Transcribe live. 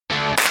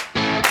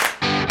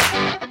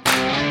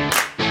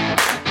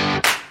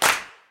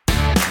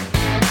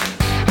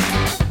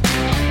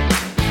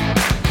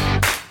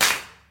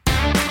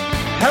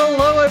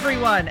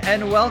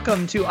and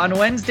welcome to On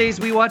Wednesdays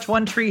We Watch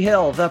One Tree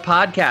Hill, the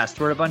podcast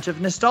where a bunch of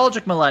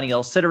nostalgic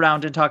millennials sit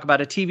around and talk about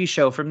a TV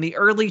show from the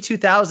early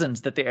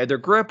 2000s that they either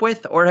grew up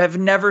with or have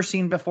never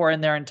seen before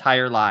in their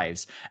entire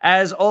lives.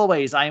 As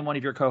always, I am one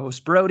of your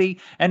co-hosts, Brody,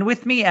 and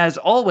with me, as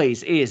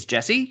always, is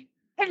Jesse.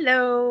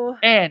 Hello.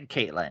 And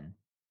Caitlin.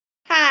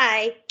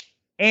 Hi.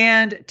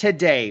 And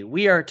today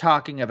we are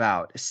talking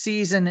about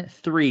Season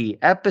 3,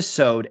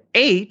 Episode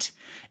 8,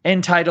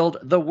 entitled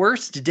The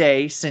Worst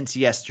Day Since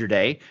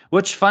Yesterday,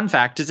 which, fun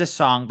fact, is a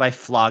song by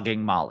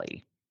Flogging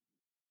Molly.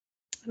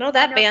 I know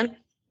that band.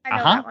 I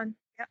know that one.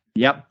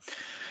 Yep.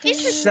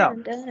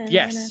 So,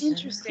 yes.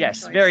 Interesting.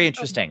 Yes, choice. very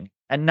interesting.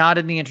 And not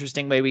in the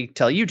interesting way we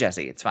tell you,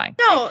 Jesse. It's fine.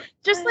 No,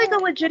 just like a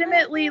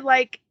legitimately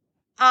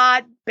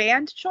odd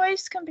band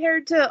choice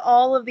compared to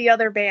all of the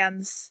other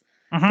bands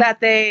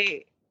that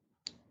they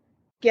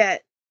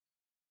get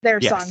their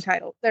song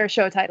title, their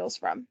show titles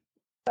from.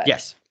 But.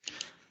 Yes.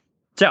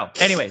 So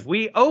anyway,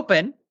 we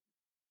open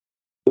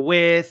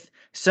with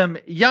some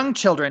young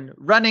children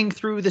running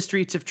through the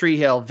streets of Tree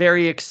Hill,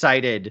 very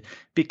excited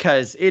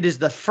because it is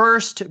the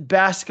first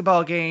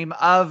basketball game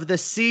of the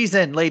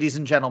season, ladies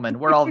and gentlemen.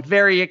 We're all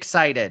very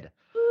excited.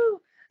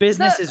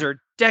 Businesses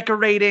are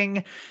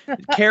decorating.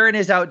 Karen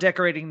is out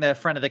decorating the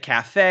front of the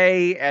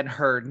cafe and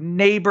her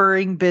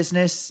neighboring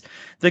business.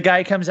 The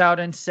guy comes out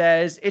and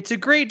says, "It's a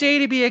great day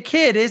to be a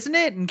kid, isn't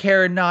it?" And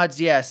Karen nods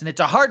yes. And it's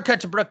a hard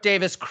cut to Brooke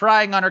Davis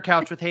crying on her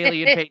couch with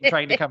Haley and Peyton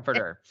trying to comfort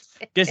her.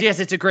 Because yes,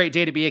 it's a great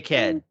day to be a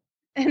kid.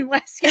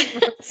 Unless you're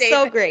Brooke Davis.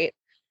 So great.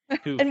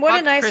 And what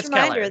a nice Chris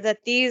reminder Keller.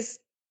 that these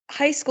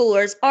high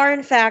schoolers are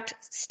in fact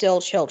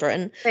still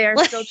children. They are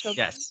still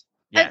children. Yes.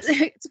 Yes.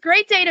 It's a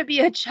great day to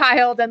be a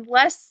child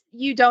unless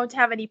you don't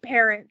have any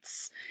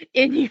parents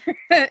in your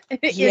in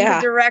the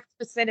direct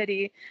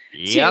vicinity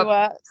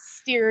to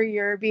steer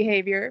your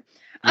behavior.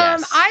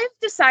 Yes. I've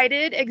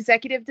decided,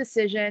 executive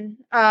decision,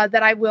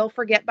 that I will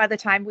forget by the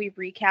time we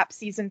recap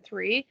season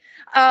 3.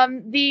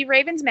 The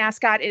Ravens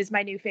mascot is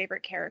my new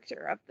favorite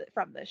character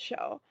from this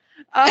show.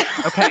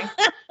 Okay.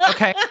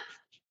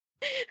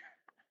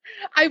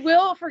 I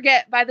will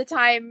forget by the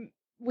time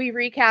we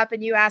recap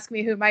and you ask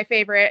me who my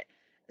favorite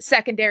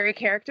secondary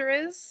character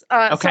is.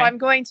 So I'm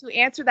going to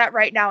answer that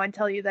right now and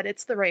tell you that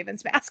it's the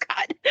Ravens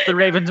mascot. The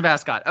Ravens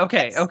mascot.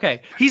 Okay. Yes.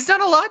 Okay. He's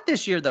done a lot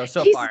this year though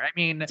so far. I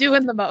mean,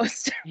 doing the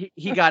most.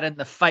 he got in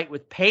the fight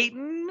with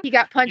Peyton. He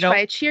got punched by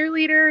a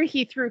cheerleader.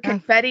 He threw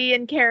confetti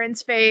in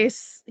Karen's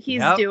face.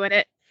 He's doing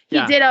it.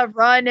 He did a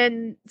run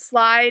and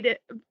slide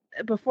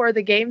before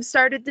the game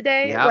started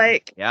today.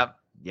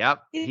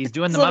 Yep. He's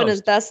doing the living most.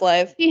 His best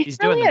life. He's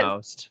doing the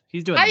most.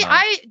 He's doing the most.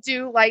 I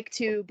do like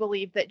to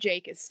believe that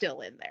Jake is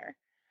still in there.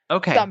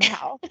 Okay.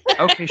 Somehow.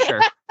 Okay,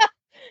 sure.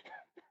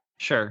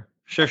 Sure,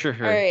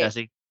 right.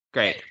 Jesse.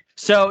 Great.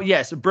 So,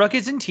 yes, Brooke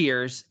is in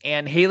tears,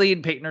 and Haley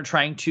and Peyton are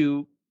trying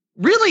to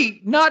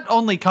really not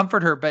only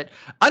comfort her, but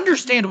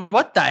understand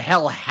what the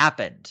hell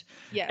happened.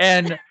 Yes.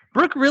 And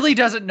Brooke really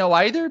doesn't know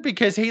either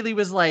because Haley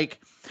was like,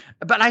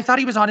 "But I thought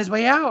he was on his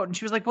way out." And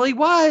she was like, "Well, he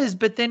was,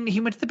 but then he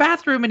went to the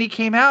bathroom and he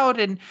came out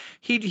and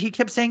he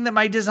kept saying that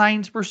my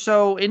designs were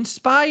so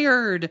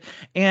inspired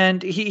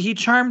and he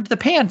charmed the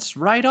pants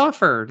right off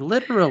her,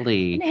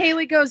 literally." And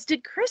Haley goes,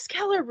 "Did Chris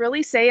Keller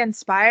really say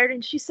inspired?"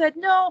 And she said,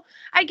 "No,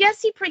 I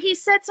guess he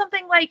said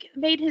something like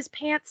made his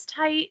pants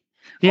tight."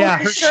 Yeah,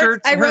 her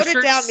shirt. I wrote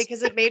it down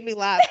because it made me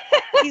laugh.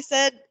 He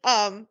said,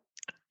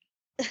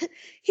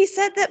 he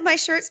said that my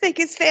shirts make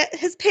his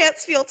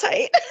pants feel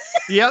tight.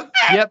 Yep.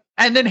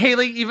 And then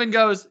Haley even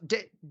goes,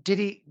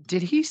 Did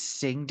he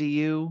sing to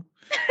you?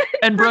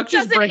 And Brooke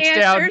just breaks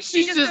down.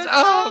 She's just goes,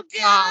 oh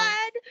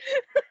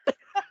God.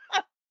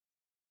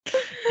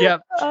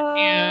 Yep.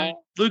 And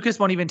Lucas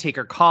won't even take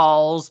her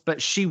calls,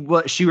 but she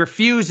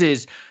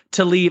refuses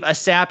to leave a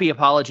sappy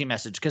apology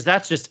message because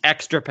that's just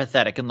extra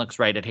pathetic and looks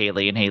right at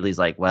Haley. And Haley's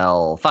like,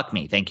 "Well, fuck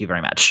me. Thank you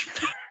very much."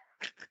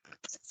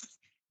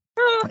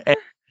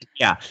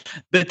 Yeah.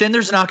 But then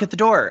there's a knock at the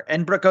door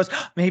and Brooke goes,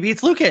 "Maybe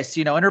it's Lucas,"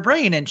 in her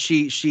brain. And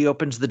she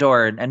opens the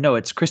door and no,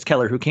 it's Chris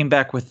Keller who came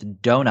back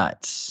with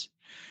donuts.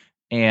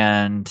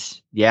 And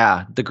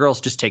the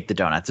girls just take the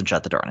donuts and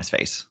shut the door in his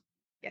face.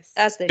 Yes.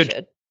 As they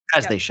should.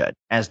 As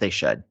they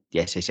should.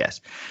 Yes.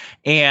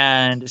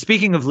 And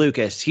speaking of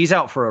Lucas, he's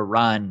out for a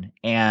run.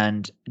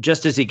 And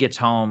just as he gets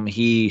home,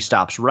 he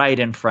stops right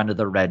in front of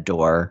the red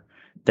door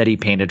that he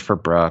painted for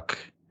Brooke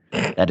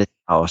at his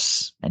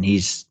house. And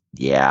he's,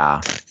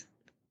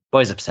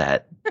 boy's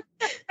upset.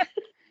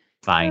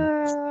 Fine.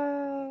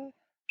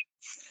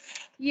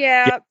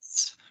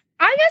 Yes.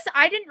 I guess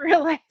I didn't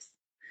realize.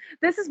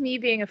 This is me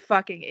being a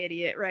fucking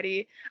idiot,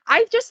 ready?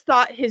 I just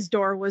thought his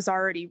door was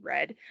already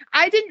red.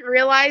 I didn't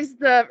realize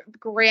the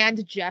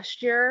grand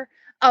gesture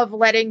of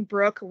letting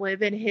Brooke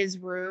live in his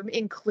room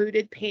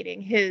included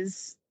painting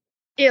his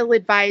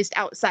ill-advised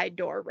outside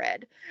door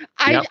red.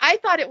 I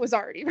thought it was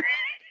already red.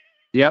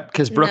 Yep,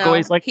 because Brooke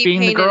always liked being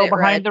the girl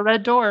behind the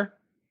red door.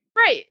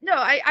 Right. No,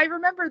 I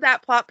remember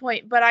that plot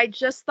point, but I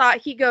just thought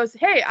he goes,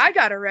 "Hey, I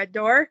got a red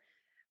door.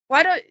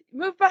 Why don't you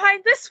move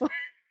behind this one?"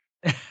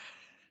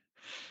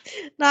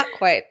 Not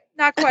quite.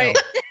 Not quite.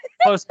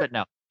 Close, but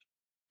no.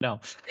 No.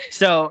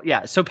 So,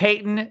 yeah. So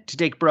Peyton, to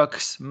take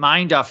Brooke's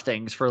mind off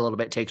things for a little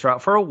bit, takes her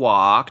out for a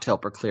walk to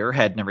help her clear her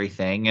head and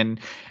everything.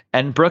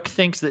 And Brooke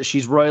thinks that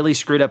she's royally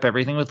screwed up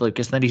everything with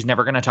Lucas and that he's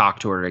never going to talk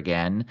to her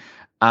again.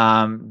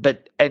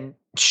 But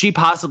she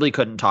possibly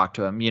couldn't talk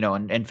to him,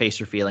 and face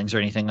her feelings or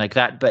anything like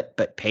that.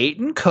 But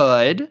Peyton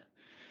could.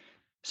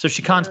 So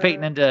she cons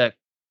Peyton into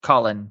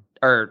calling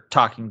or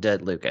talking to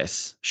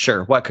Lucas.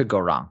 Sure. What could go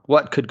wrong?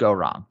 What could go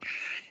wrong?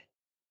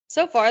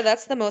 So far,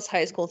 that's the most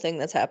high school thing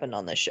that's happened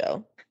on this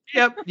show.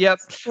 Yep. Like,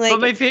 But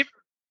my favorite.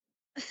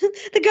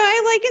 the guy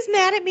I like is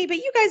mad at me, but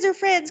you guys are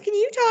friends. Can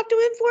you talk to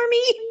him for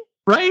me?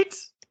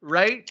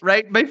 Right.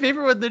 My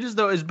favorite one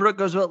though is Brooke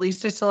goes, well, at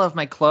least I still have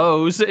my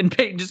clothes. And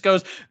Peyton just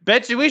goes,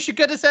 bet you wish you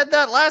could have said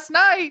that last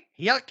night.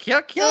 Yuck.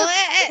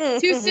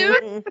 Too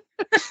soon?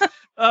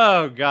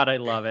 Oh, God, I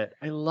love it.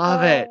 I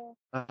love it.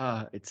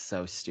 It's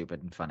so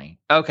stupid and funny.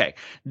 Okay.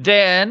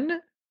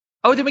 Then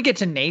we get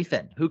to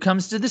Nathan, who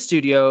comes to the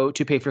studio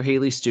to pay for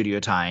Haley's studio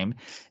time.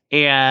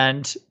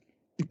 And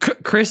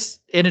Chris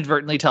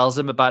inadvertently tells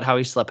him about how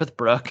he slept with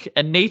Brooke.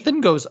 And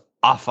Nathan goes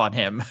off on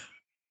him.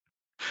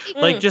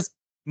 Like, just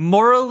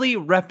morally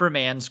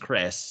reprimands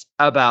Chris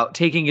about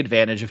taking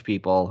advantage of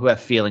people who have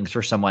feelings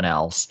for someone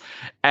else.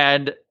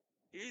 And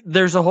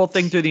there's a whole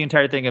thing through the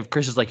entire thing of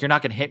Chris is like, you're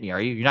not going to hit me,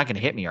 are you? You're not going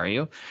to hit me, are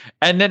you?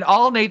 And then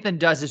all Nathan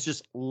does is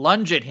just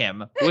lunge at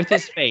him with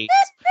his face.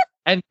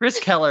 And Chris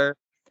Keller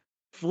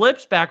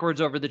flips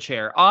backwards over the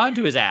chair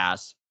onto his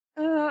ass.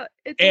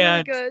 It's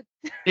really good.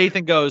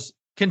 Nathan goes,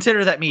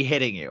 consider that me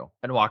hitting you,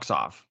 and walks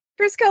off.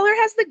 Chris Keller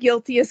has the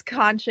guiltiest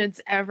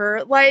conscience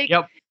ever. Like,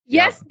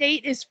 yes,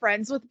 Nate is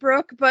friends with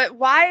Brooke, but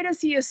why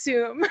does he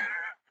assume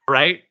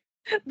right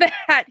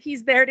that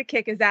he's there to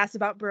kick his ass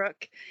about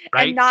Brooke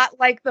and not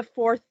like the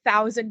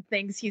 4,000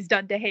 things he's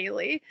done to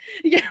Haley?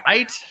 Yeah.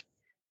 Right?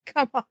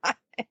 Come on.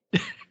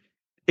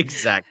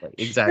 Exactly.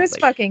 Chris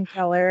fucking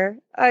Keller.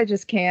 I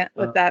just can't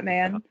with that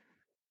man.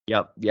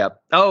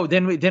 Yep. Oh,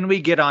 then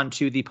we get on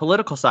to the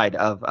political side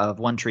of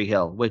One Tree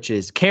Hill, which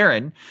is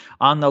Karen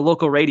on the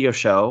local radio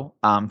show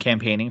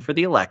campaigning for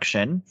the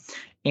election.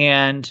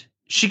 And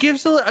she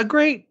gives a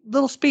great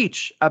little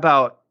speech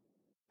about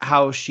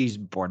how she's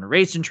born and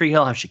raised in Tree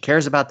Hill, how she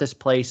cares about this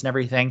place and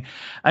everything,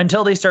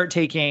 until they start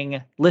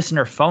taking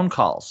listener phone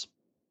calls.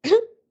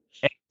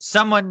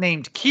 Someone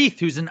named Keith,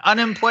 who's an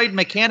unemployed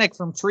mechanic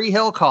from Tree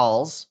Hill,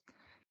 calls.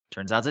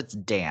 Turns out it's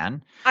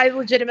Dan. I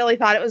legitimately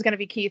thought it was going to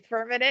be Keith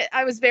for a minute.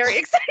 I was very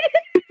excited.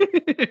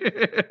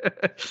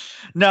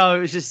 No, it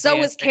was just So Dan.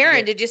 was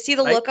Karen. Did you see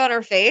the look on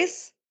her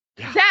face?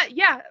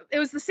 Yeah, it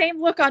was the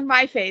same look on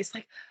my face.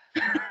 Like,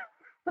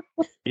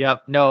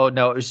 Yep. No,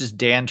 it was just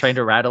Dan trying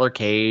to rattle her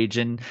cage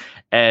and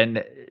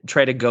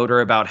try to goad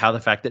her about how the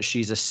fact that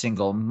she's a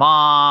single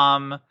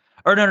mom,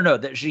 or no,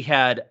 that she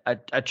had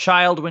a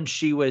child when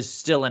she was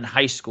still in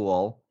high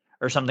school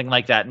or something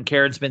like that. And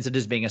Karen spins it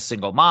as being a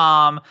single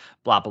mom,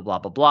 blah, blah, blah,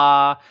 blah,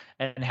 blah.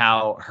 And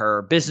how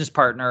her business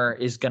partner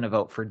is going to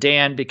vote for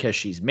Dan because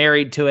she's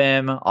married to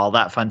him, all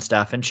that fun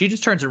stuff. And she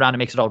just turns around and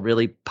makes it all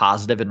really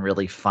positive and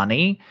really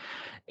funny.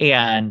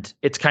 And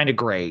it's kind of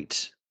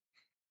great.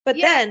 But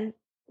then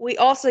we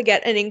also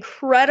get an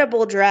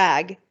incredible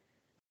drag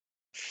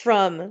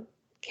from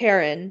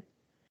Karen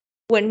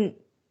when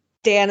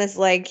Dan is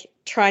like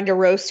trying to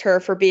roast her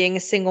for being a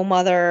single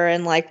mother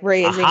and like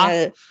raising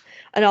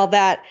and all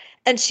that.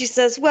 And she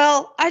says,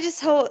 well, I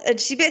just hope, and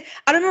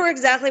I don't remember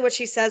exactly what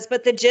she says,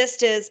 but the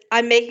gist is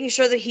I'm making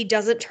sure that he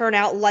doesn't turn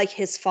out like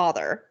his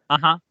father.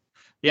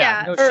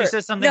 Yeah. No, she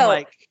says something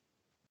like,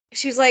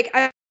 she's like,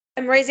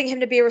 I'm raising him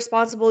to be a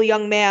responsible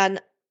young man,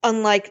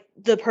 unlike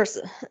the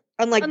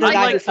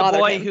guy who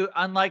fathered him.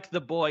 Unlike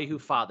the boy who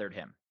fathered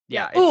him.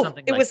 Yeah.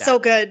 It was so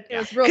good. It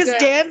was real good.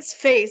 Because Dan's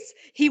face,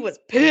 he was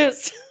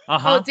pissed.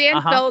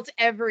 Dan felt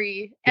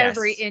every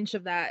inch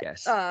of that.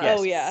 Yes.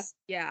 Oh, yeah.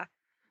 Yeah.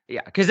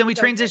 Yeah, because then we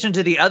transition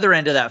to the other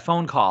end of that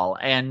phone call,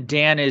 and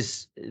Dan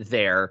is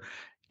there,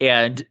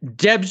 and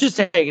Deb's just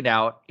hanging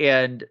out,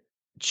 and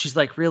she's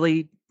like,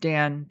 really,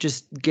 Dan,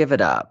 just give it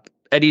up.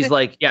 And he's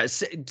like, yeah,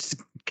 it's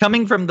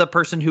coming from the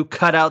person who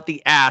cut out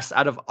the ass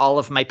out of all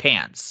of my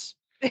pants.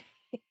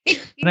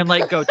 And I'm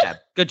like, go, Deb.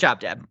 Good job,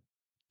 Deb.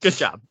 Good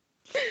job.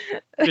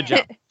 Good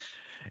job.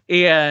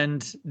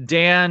 And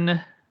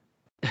Dan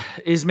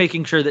is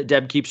making sure that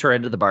Deb keeps her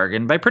end of the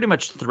bargain by pretty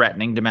much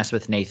threatening to mess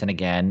with Nathan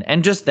again.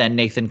 And just then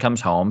Nathan comes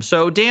home.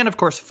 So Dan, of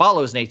course,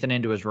 follows Nathan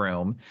into his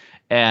room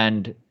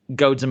and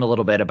goads him a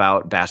little bit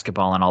about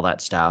basketball and all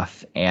that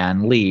stuff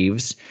and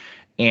leaves.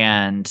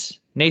 And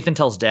Nathan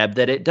tells Deb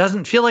that it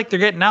doesn't feel like they're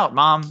getting out,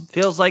 Mom.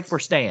 Feels like we're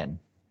staying.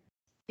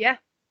 Yeah.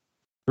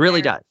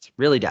 Really does.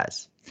 Really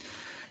does.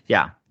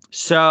 Yeah.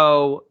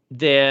 So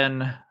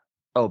then,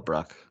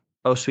 Brooke.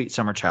 Oh, sweet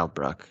summer child,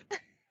 Brooke.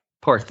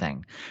 Poor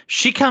thing.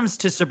 She comes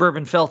to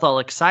Suburban Filth all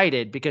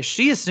excited because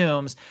she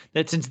assumes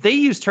that since they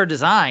used her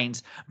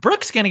designs,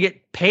 Brooke's going to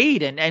get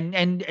paid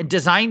and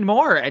design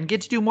more and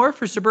get to do more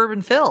for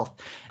Suburban Filth.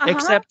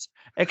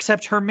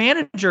 Except her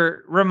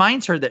manager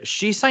reminds her that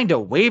she signed a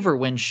waiver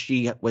when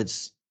she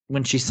was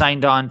when she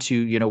signed on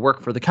to,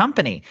 work for the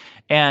company.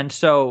 And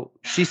so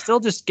she still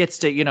just gets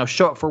to,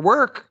 show up for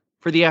work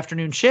for the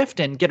afternoon shift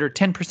and get her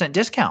 10%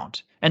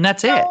 discount. And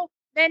that's it. So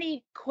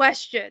many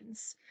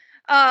questions.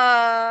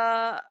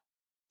 So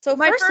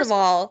first of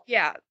all,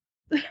 yeah.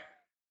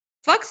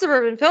 Fuck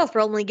Suburban Filth for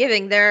only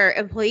giving their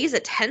employees a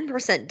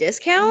 10%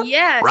 discount.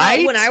 Yes.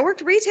 Right? When I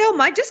worked retail,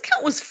 my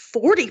discount was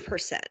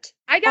 40%.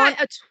 I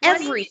got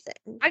everything.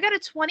 I got a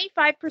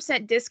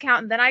 25%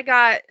 discount, and then I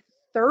got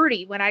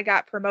 30 when I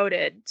got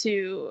promoted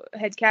to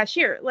head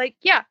cashier. Like,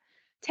 yeah,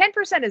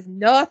 10% is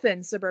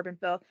nothing, Suburban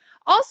Filth.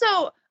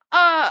 Also,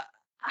 how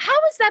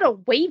is that a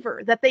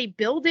waiver that they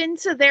build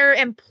into their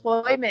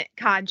employment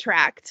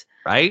contract?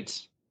 Right?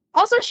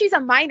 Also, she's a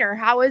minor.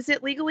 How is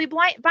it legally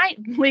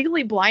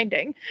legally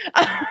binding?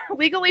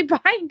 Legally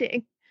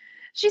binding.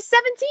 She's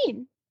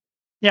 17.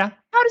 Yeah.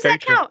 How does very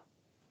that true. count?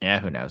 Yeah,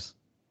 who knows?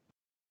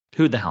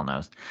 Who the hell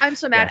knows? I'm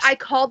so mad. Yes. I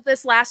called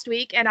this last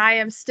week, and I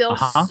am still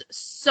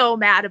so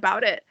mad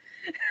about it.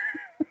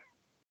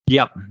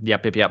 Yep.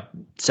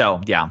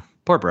 So, yeah,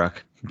 poor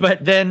Brooke.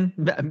 But then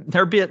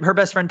her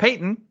best friend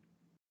Peyton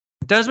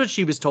does what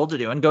she was told to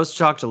do and goes to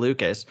talk to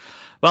Lucas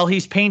while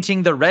he's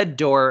painting the red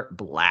door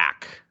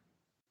black.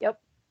 Yep.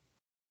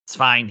 It's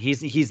fine.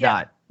 He's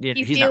not.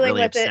 He's not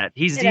really upset.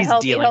 He's in a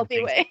healthy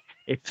dealing way.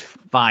 It's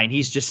fine.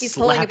 He's just He's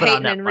pulling a slapping on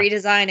Peyton that and button.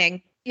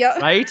 redesigning.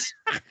 Yep. Right?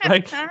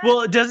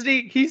 Well, doesn't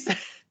he?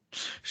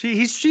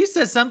 She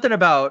says something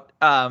about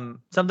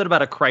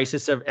a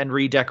crisis and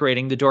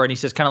redecorating the door, and he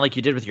says kind of like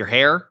you did with your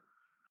hair.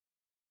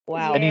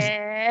 Wow. And he's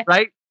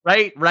right.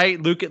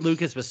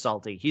 Lucas was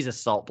salty. He's a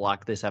salt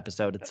block this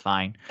episode. It's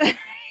fine.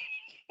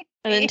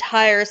 An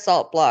entire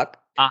salt block.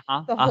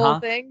 The whole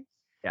thing.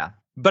 Yeah.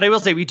 But I will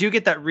say we do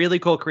get that really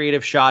cool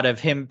creative shot of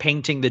him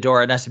painting the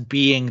door and us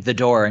being the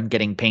door and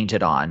getting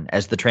painted on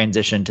as the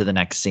transition to the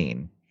next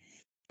scene.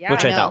 Yeah,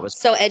 which I thought was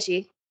so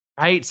edgy.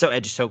 Right? So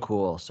edgy, so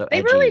cool. So they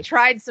edgy. really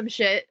tried some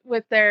shit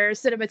with their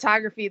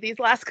cinematography these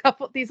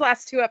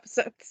last two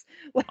episodes.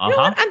 You know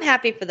what? I'm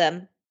happy for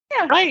them.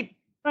 Yeah.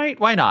 Right.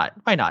 Why not?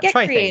 Get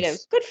try creative.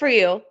 things. Good for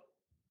you.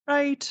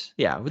 Right.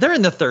 Yeah. They're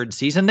in the third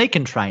season. They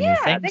can try new things.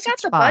 Yeah, they got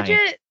It's the fine.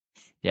 budget.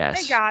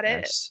 Yes. They got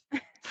it. Yes.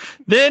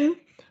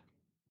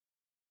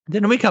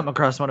 Then we come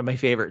across one of my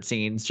favorite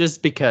scenes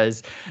just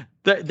because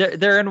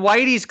they're in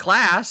Whitey's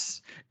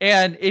class.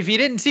 And if you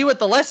didn't see what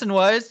the lesson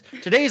was,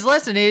 today's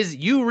lesson is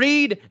you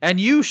read and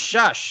you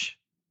shush.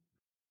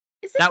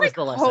 Is this That was like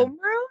the lesson.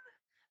 homeroom?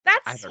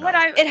 That's don't what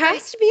know. It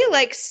has to be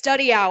like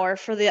study hour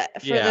for the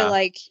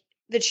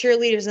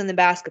cheerleaders and the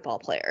basketball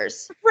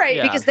players. Right.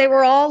 Yeah. Because they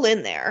were all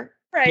in there.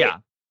 Right.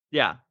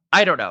 Yeah.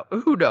 I don't know.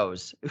 Who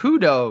knows?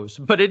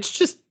 But it's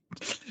just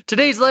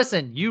today's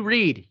lesson. You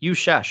read, you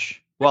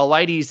shush while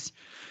Whitey's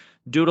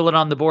doodling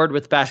on the board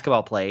with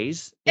basketball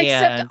plays.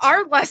 Except and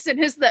our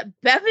lesson is that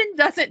Bevan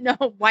doesn't know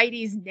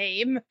Whitey's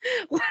name.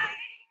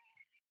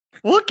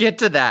 we'll get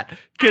to that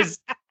because,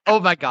 oh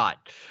my God.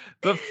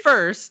 But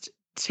first,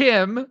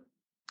 Tim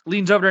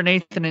leans over to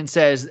Nathan and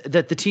says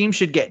that the team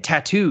should get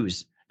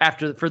tattoos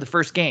for the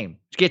first game.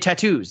 Get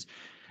tattoos.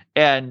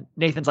 And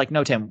Nathan's like,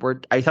 no, Tim,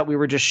 I thought we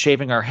were just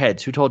shaving our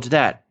heads. Who told you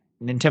that?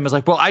 And then Tim was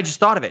like, well, I just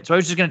thought of it. So I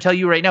was just going to tell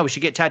you right now, we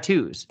should get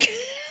tattoos.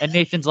 And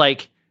Nathan's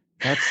like,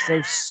 that's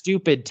so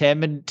stupid,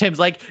 Tim. And Tim's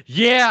like,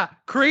 yeah,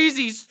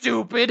 crazy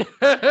stupid.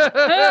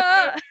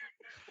 God,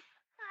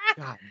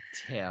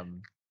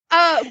 Tim.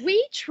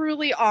 We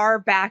truly are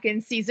back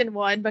in season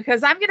 1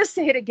 because I'm going to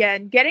say it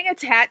again. Getting a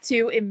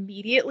tattoo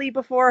immediately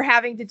before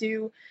having to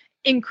do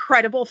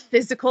incredible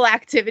physical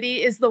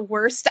activity is the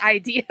worst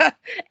idea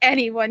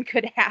anyone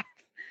could have.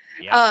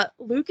 Yeah.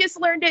 Lucas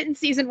learned it in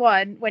season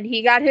 1 when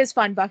he got his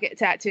fun bucket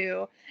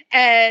tattoo.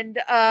 And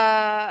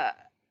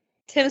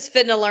Tim's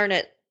finna learn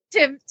it.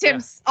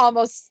 Tim's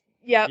almost,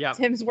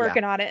 Tim's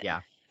working on it.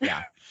 Yeah.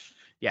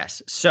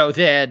 Yes. So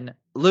then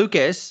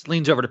Lucas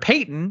leans over to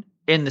Peyton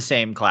in the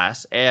same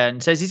class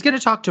and says he's going to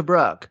talk to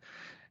Brooke.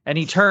 And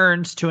he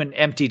turns to an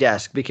empty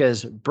desk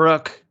because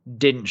Brooke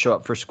didn't show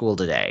up for school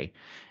today.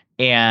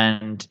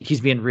 And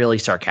he's being really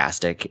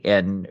sarcastic.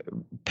 And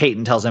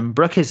Peyton tells him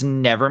Brooke has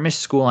never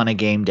missed school on a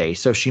game day,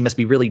 so she must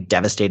be really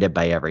devastated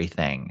by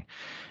everything.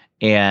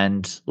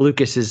 And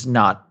Lucas is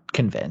not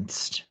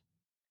convinced.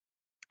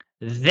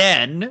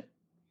 Then,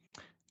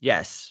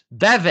 yes,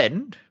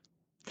 Bevan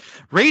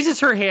raises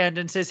her hand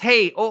and says,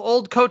 hey,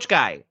 old coach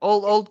guy.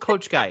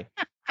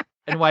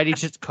 And Whitey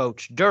just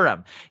Coach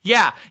Durham.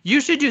 Yeah,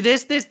 you should do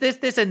this,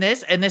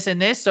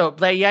 and this. So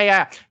play,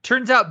 yeah.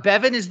 Turns out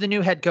Bevan is the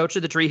new head coach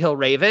of the Tree Hill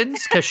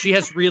Ravens because she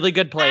has really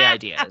good play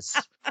ideas.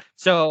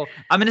 So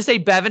I'm going to say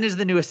Bevan is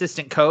the new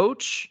assistant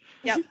coach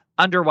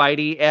under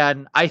Whitey,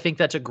 and I think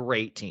that's a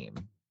great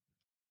team.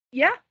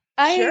 Yeah,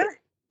 sure.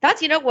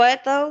 You know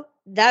what, though?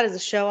 That is a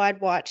show I'd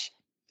watch.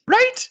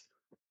 Right?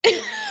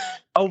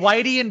 A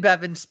Whitey and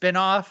Bevan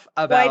spinoff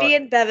about Whitey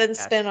and Bevan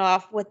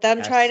spinoff with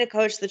them trying to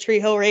coach the Tree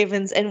Hill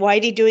Ravens and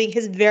Whitey doing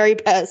his very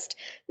best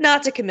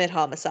not to commit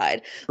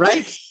homicide.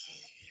 Right?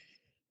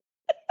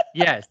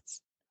 Yes.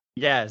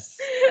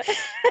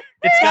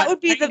 It's That got would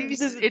be 90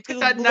 it's the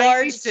got 90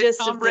 large gist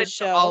sitcom of the written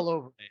show. all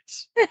over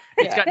it.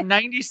 It's got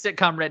 90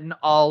 sitcom written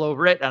all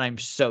over it, and I'm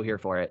so here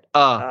for it.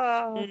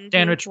 Oh.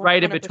 Sandwich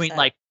right in between 100%.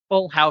 like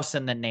Full House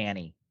and The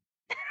Nanny.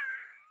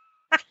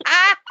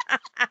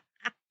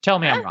 Tell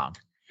me I'm wrong.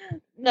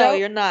 No, Nope.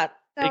 you're not.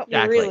 Nope.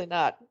 You're Exactly. really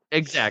not.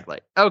 Exactly.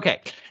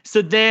 Okay.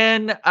 So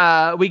then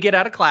we get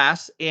out of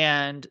class,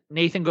 and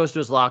Nathan goes to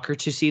his locker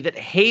to see that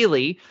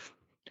Haley,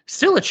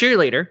 still a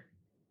cheerleader,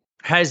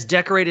 has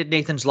decorated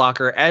Nathan's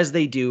locker as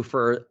they do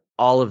for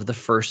all of the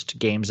first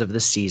games of the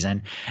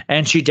season.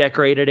 And she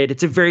decorated it.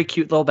 It's a very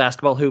cute little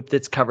basketball hoop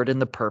that's covered in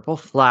the purple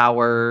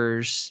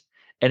flowers.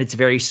 And it's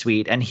very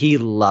sweet. And he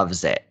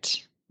loves it.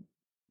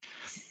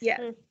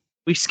 Yeah.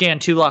 We scan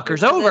 2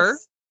 lockers Here for over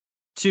this.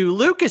 to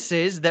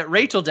Lucas's that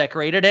Rachel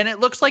decorated, and it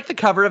looks like the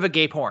cover of a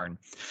gay porn.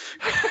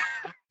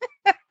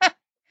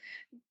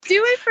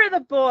 Do it for the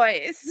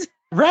boys.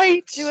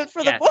 Right? Do it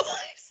for Yes. the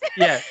boys.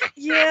 Yeah.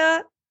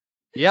 Yeah.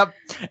 Yep.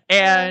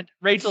 And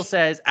Rachel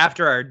says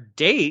after our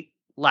date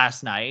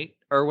last night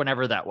or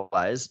whenever that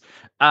was,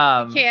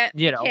 Can't.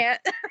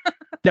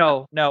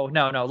 no.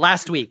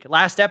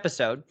 Last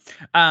episode,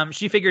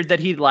 she figured that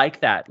he'd like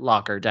that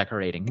locker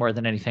decorating more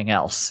than anything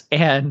else.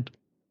 And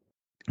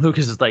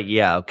Lucas is like,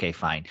 yeah, okay,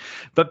 fine.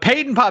 But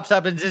Peyton pops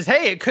up and says,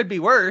 hey, it could be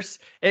worse.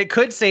 It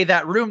could say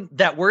that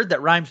word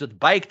that rhymes with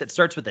bike that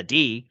starts with a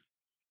D.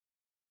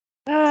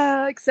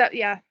 Except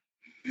Yeah.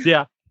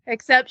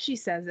 except she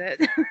says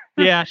it.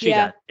 Yeah, she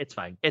Yeah. does. It's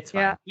fine. It's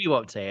fine. Yeah. We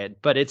won't say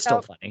it, but it's still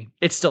Nope. funny.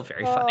 It's still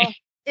very Oh, funny.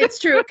 It's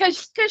true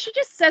because she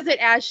just says it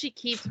as she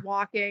keeps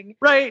walking.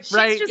 Right, She's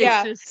right. just-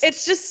 Yeah. just-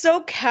 It's just so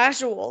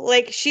casual.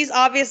 Like she's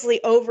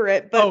obviously over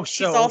it, but Oh,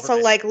 she's so also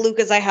over it. like,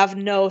 Lucas, I have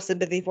no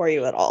sympathy for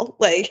you at all.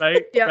 Like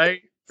Right, Yeah.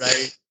 right.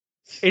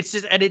 It's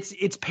just, and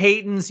it's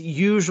Peyton's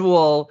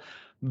usual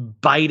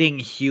biting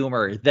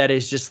humor that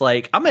is just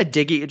like, I'm gonna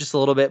dig at you just a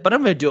little bit, but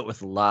I'm gonna do it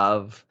with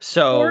love.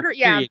 So here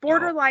you go.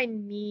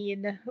 borderline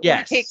mean.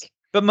 Yes, Like,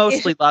 but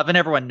mostly love, and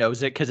everyone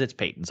knows it because it's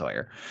Peyton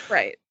Sawyer.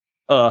 right.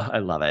 I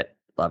love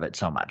it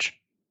so much.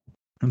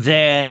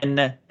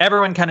 Then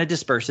everyone kind of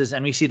disperses,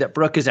 and we see that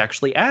Brooke is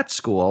actually at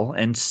school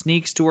and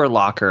sneaks to her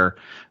locker,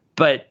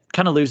 but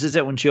kind of loses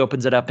it when she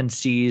opens it up and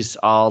sees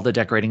all the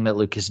decorating that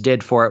Lucas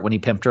did for it when he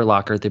pimped her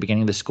locker at the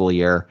beginning of the school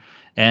year,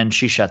 and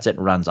she shuts it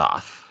and runs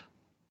off.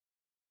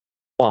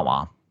 Wah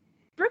wah.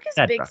 Brooke is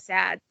Sad big Brooke.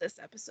 sad this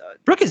episode.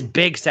 Brooke is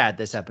big sad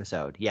this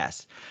episode.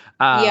 Yes.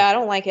 yeah, I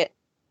don't like it.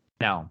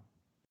 No.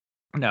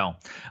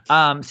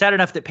 Sad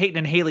enough that Peyton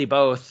and Haley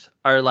both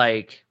are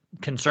like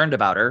concerned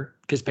about her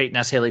because Peyton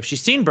asks Haley if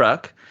she's seen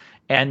Brooke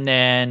and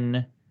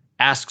then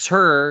asks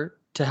her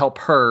to help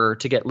her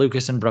to get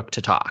Lucas and Brooke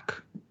to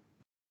talk.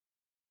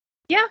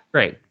 Yeah.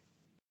 Great.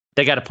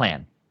 They got a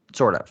plan,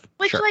 sort of.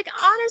 Which, Sure. like,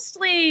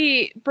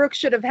 honestly, Brooke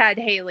should have had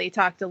Haley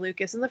talk to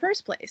Lucas in the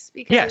first place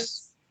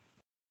because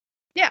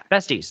Yes.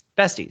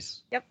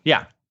 Besties. Yep.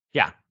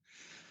 Yeah.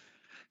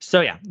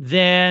 So yeah,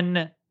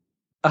 then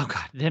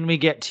we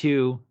get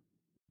to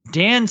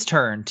Dan's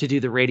turn to do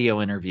the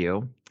radio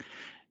interview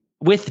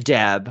with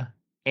Deb,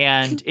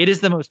 and it is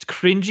the most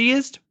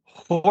cringiest,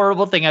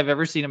 horrible thing I've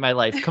ever seen in my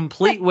life,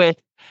 complete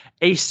with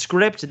a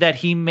script that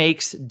he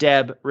makes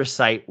Deb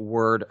recite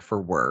word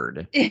for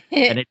word.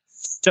 And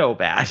it's so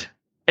bad.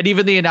 And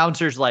even the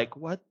announcer's like,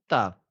 what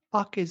the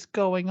fuck is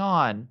going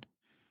on?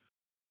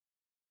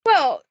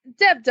 Well,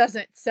 Deb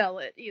doesn't sell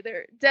it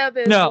either. Deb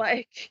is No.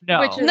 which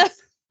No.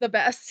 is the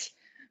best.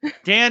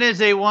 Dan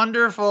is a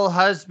wonderful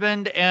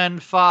husband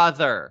and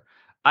father.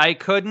 I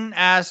couldn't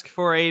ask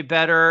for a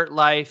better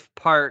life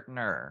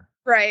partner.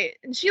 Right.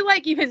 And she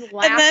like even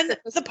laughs. And then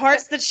at the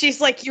parts that she's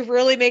like, you're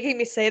really making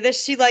me say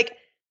this, she like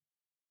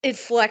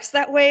inflects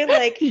that way,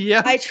 like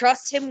Yeah. I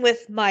trust him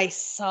with my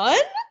son.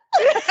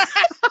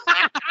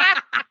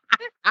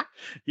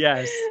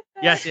 Yes.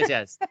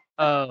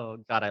 Oh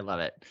God, I love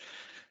it.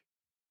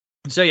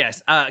 So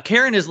yes,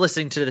 Karen is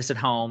listening to this at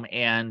home,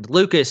 and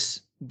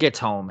Lucas gets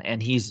home,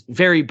 and he's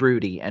very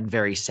broody and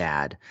very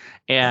sad.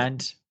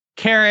 And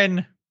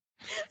Karen,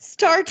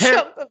 Star Par-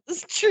 Trump of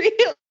this trio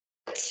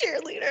of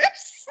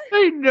cheerleaders.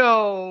 I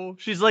know,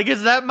 she's like,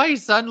 "Is that my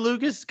son,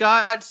 Lucas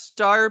Scott,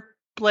 star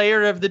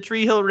player of the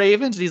Tree Hill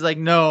Ravens?" And he's like,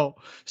 "No,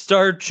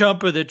 star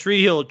chump of the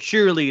Tree Hill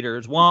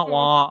cheerleaders." Wah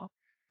wah.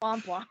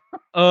 womp womp.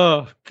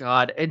 Oh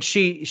God. And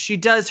she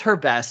does her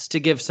best to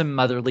give some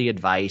motherly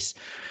advice,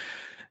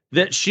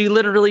 that she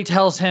literally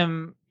tells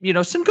him,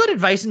 some good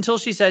advice until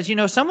she says,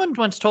 someone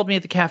once told me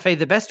at the cafe,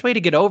 the best way to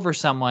get over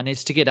someone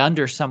is to get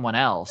under someone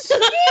else.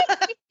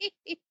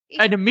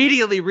 And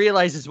immediately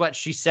realizes what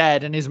she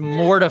said and is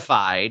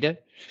mortified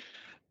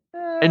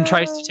and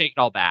tries to take it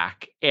all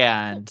back.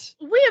 And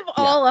We have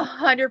all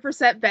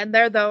 100% been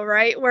there though,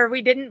 right? Where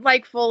we didn't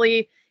like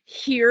fully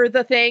hear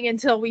the thing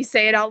until we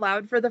say it out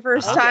loud for the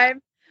first Uh-huh.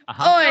 time.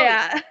 uh-huh. Oh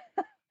yeah.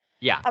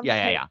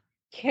 Yeah.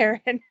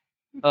 Karen.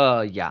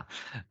 Yeah.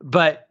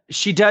 But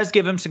she does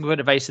give him some good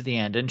advice at the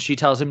end, and she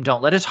tells him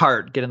don't let his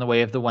heart get in the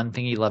way of the one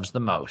thing he loves the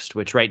most,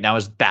 which right now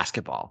is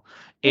basketball.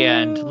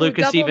 And Ooh,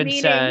 Lucas double even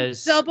meaning,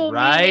 says, double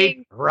right,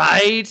 meaning.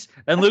 right.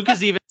 And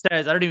Lucas even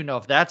says, I don't even know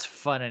if that's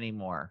fun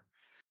anymore.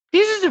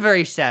 He's just a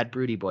very sad,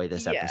 broody boy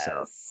this episode.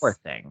 Yes. Poor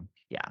thing.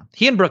 Yeah.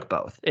 He and Brooke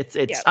both. It's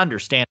Yep.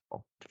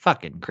 understandable.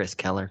 Fucking Chris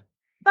Keller.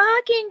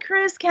 Fucking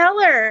Chris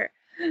Keller.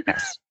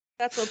 Yes.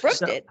 That's what Brooke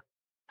So- did.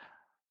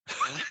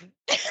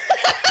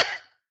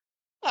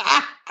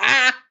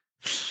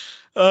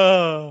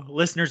 Oh,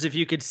 listeners, if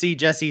you could see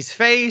Jesse's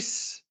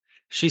face,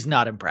 she's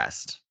not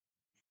impressed.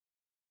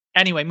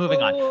 Anyway,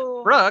 moving on.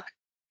 Oh. Brooke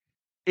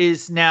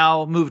is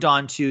now moved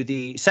on to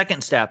the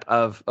second step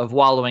of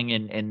wallowing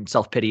in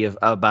self-pity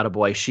about a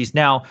boy. She's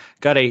now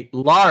got a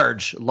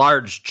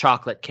large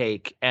chocolate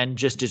cake and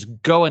just is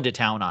going to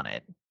town on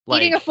it.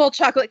 Eating a full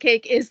chocolate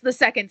cake is the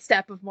second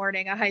step of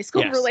mourning a high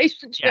school Yes.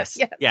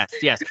 relationship.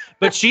 Yes.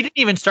 But she didn't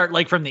even start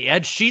like from the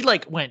edge. She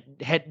like went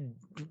head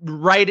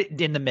right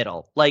in the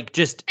middle. Like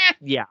just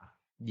yeah.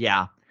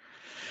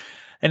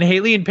 And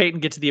Haley and Peyton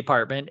get to the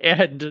apartment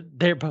and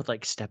they're both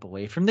like, step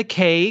away from the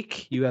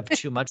cake. You have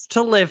too much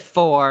to live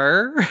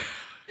for.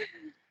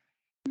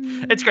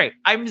 It's great.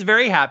 I'm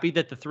very happy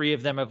that the three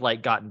of them have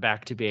like gotten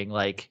back to being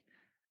like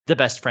the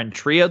best friend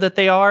trio that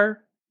they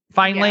are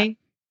finally. Yeah.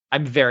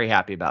 I'm very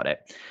happy about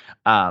it.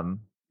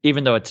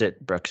 Even though it's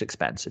at Brooke's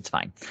expense, it's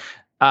fine.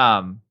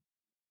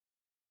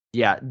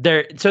 Yeah,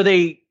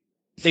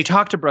 they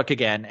talk to Brooke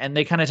again and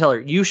they kind of tell her,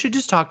 you should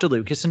just talk to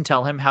Lucas and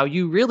tell him how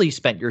you really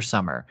spent your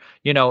summer.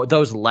 You know,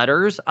 those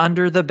letters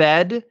under the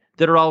bed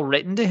that are all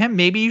written to him.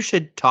 Maybe you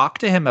should talk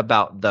to him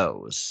about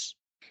those.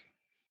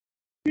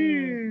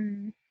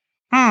 Maybe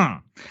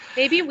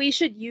we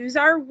should use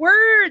our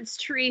words,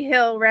 Tree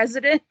Hill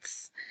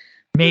residents.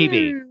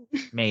 Maybe.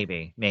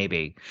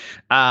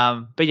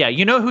 But yeah,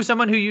 you know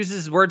someone who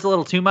uses words a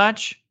little too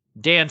much?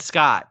 Dan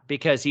Scott,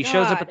 because he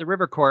shows up God. at the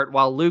river court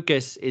while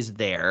Lucas is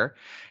there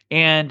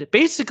and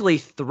basically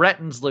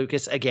threatens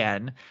Lucas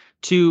again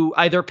to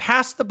either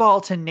pass the ball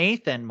to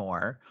Nathan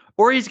more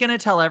or he's going to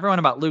tell everyone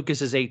about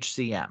Lucas's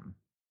HCM.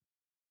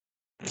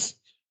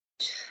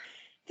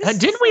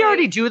 Didn't we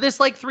already do this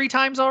like 3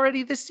 times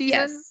already this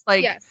season?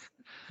 Yes.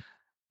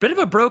 Bit of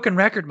a broken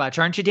record much,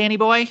 aren't you, Danny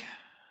boy?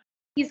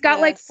 He's got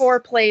like Yes. 4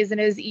 plays in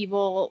his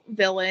evil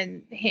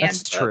villain handbook.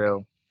 That's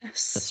true.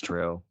 That's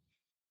true.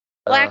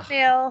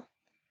 Blackmail,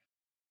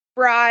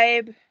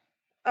 bribe,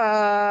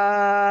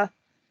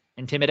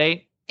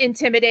 Intimidate.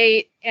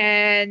 intimidate,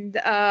 and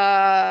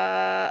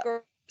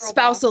Girl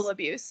spousal boss.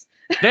 abuse.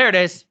 There it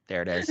is.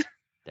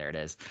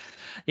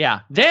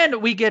 Yeah.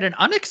 Then we get an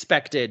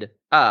unexpected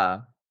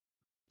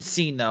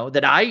scene though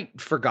that I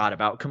forgot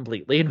about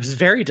completely and was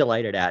very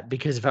delighted at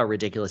because of how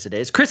ridiculous it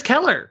is. Chris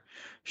Keller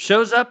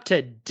shows up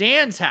to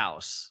Dan's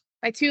house.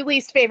 My 2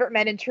 least favorite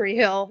men in Tree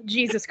Hill.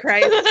 Jesus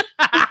Christ.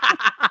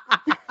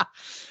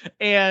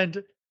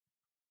 And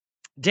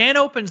Dan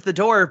opens the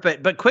door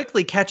but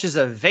quickly catches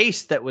a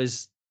vase that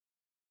was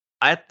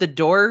at the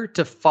door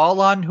to fall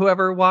on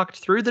whoever walked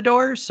through the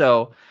door.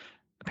 So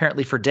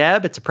apparently for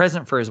Deb, it's a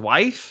present for his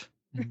wife.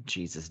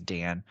 Jesus,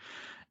 Dan.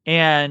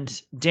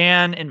 And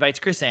Dan invites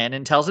Chris in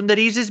and tells him that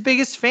he's his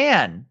biggest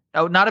fan.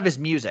 Oh, not of his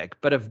music,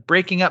 but of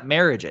breaking up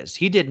marriages.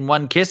 He did in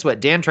one kiss what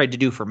Dan tried to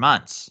do for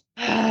months.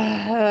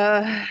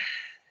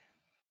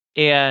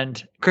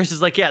 And Chris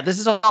is like, yeah, this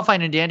is all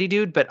fine and dandy,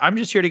 dude, but I'm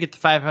just here to get the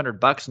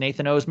 $500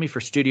 Nathan owes me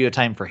for studio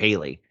time for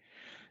Haley.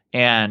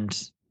 And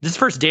this is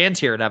first Dan's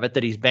hearing of it,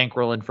 that he's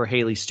bankrolling for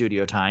Haley's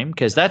studio time,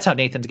 because that's how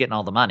Nathan's getting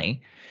all the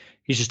money.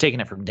 He's just taking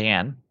it from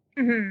Dan.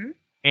 Mhm.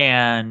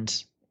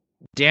 And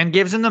Dan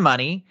gives him the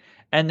money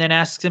and then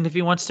asks him if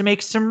he wants to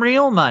make some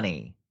real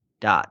money. ...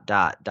 And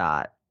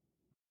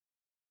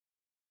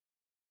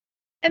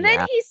Yeah.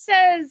 then he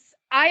says,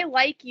 I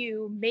like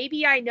you.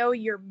 Maybe I know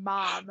your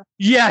mom.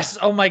 Yes.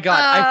 Oh my God.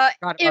 I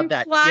forgot about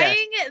that.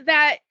 Implying Yes.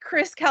 that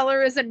Chris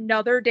Keller is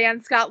another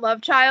Dan Scott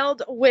love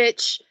child,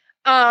 which,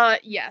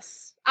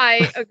 yes,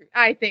 I agree.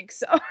 I think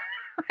so.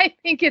 I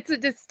think it's a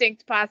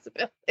distinct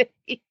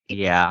possibility.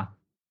 Yeah.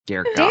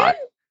 Dear Dan God.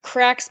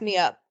 cracks me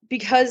up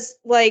because,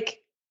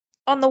 like,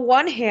 on the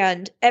one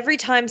hand, every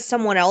time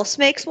someone else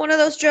makes one of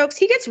those jokes,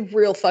 he gets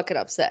real fucking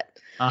upset.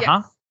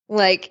 Uh-huh.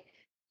 Like,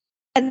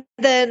 and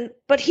then,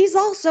 but he's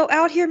also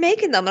out here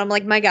making them. And I'm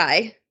like, my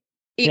guy,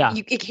 Yeah.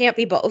 it can't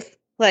be both.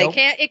 Like, Nope.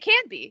 It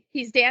can be.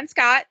 He's Dan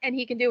Scott, and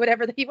he can do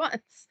whatever he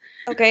wants.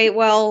 okay,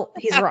 well,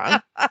 he's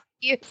wrong.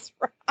 He is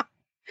wrong.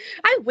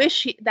 I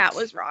wish that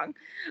was wrong.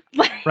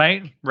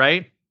 Right.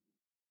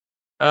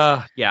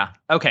 Yeah.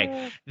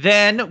 Okay.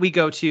 Then we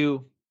go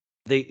to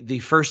the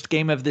first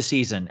game of the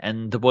season,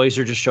 and the boys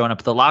are just showing up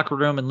at the locker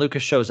room, and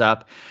Lucas shows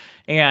up,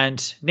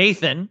 and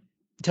Nathan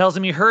tells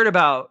him he heard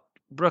about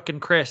Brooke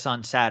and Chris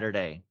on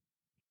Saturday.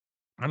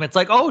 And it's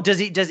like, oh, does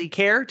he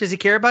care? Does he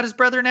care about his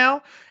brother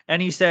now?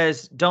 And he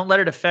says, don't let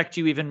it affect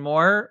you even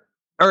more.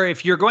 Or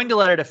if you're going to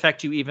let it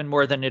affect you even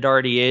more than it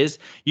already is,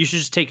 you should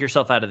just take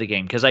yourself out of the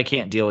game, because I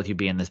can't deal with you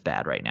being this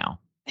bad right now.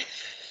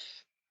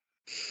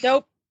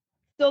 Nope.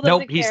 Still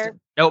doesn't care.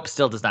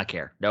 Still does not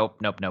care. Nope.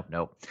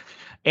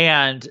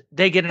 And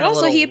they get in And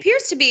also, a little... he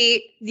appears to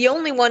be the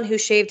only one who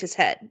shaved his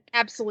head.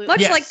 Absolutely.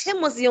 Much Yes. like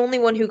Tim was the only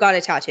one who got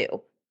a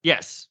tattoo.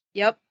 Yes.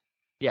 Yep.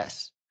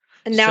 Yes.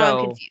 And now So-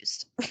 I'm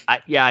confused.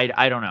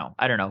 I don't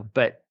know.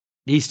 But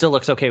He still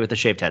looks okay with the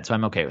shaved head, so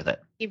I'm okay with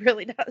it. He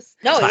really does.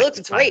 No, It's he fine, looks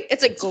it's great. fine,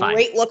 It's a it's fine.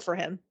 great look for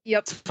him.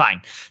 Yep. It's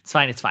fine. It's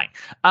fine. It's fine.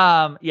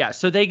 Yeah.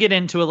 So they get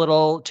into a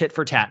little tit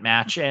for tat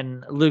match,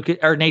 and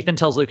Nathan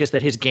tells Lucas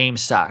that his game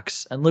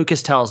sucks, and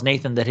Lucas tells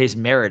Nathan that his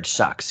marriage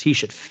sucks. He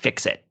should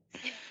fix it.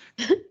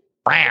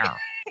 Wow.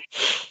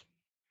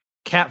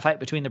 Cat fight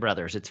between the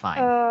brothers. It's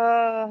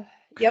fine.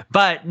 Yep.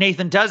 But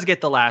Nathan does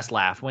get the last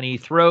laugh when he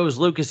throws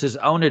Lucas's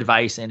own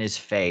advice in his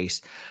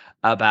face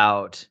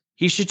about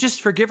he should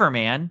just forgive her,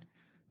 man.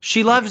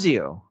 She loves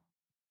you.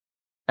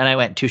 And I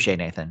went, touche,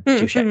 Nathan.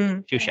 Touche.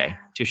 Touche.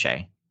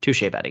 Touche.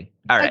 Touche, buddy.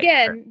 All right.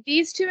 Again,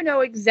 these two know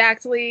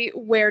exactly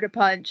where to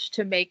punch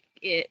to make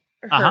it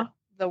hurt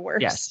the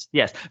worst. Yes.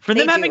 Yes. For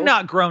They them having do.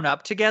 not grown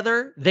up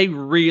together, they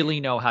really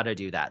know how to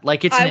do that.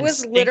 Like it's an I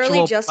was literally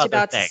instinctual just brother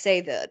about thing. to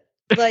say that.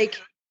 Like,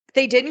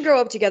 they didn't grow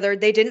up together.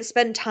 They didn't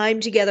spend time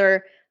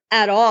together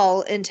at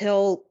all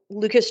until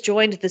Lucas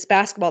joined this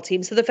basketball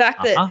team. So the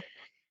fact that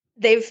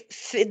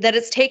that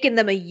it's taken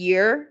them a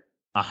year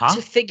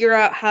to figure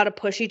out how to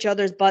push each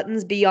other's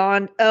buttons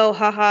beyond, oh,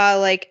 haha,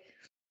 like,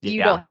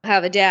 you don't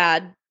have a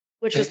dad,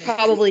 which was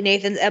probably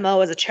Nathan's MO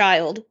as a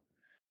child,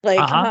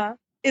 like,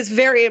 is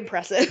very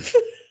impressive.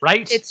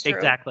 Right? It's true.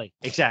 Exactly.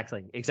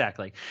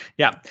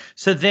 Yeah.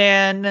 So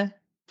then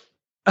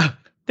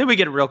we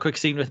get a real quick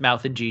scene with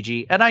Mouth and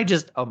Gigi, and I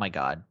just, oh my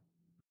God.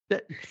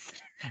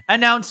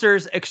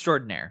 Announcers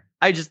extraordinaire.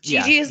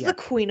 Gigi is the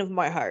queen of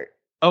my heart.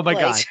 Oh my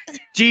God.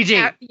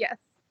 Gigi.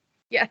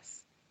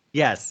 Yes.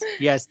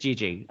 Yes,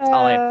 Gigi. That's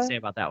all I have to say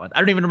about that one. I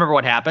don't even remember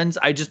what happens.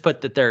 I just put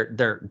that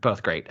they're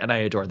both great, and I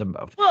adore them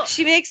both. Well,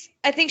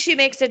 I think she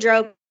makes a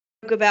joke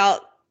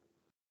about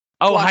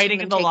hiding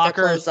in the take their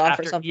lockers clothes off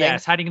after, or something.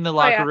 yes, hiding in the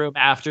locker room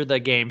after the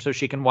game so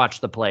she can watch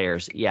the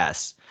players.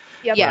 Yes.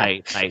 Yep. Yeah.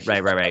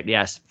 Right.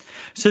 Yes.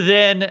 So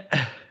then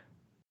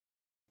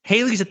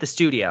Haley's at the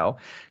studio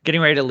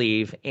getting ready to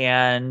leave,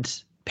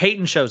 and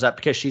Peyton shows up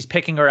because she's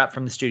picking her up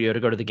from the studio to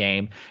go to the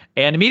game,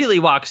 and immediately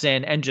walks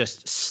in and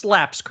just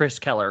slaps Chris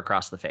Keller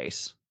across the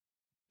face.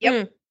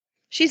 Yep.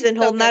 She's been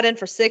holding that in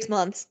for 6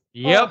 months.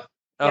 Yep.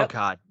 Oh Yep.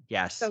 God.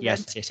 Yes. So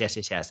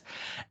Yes.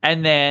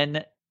 And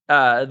then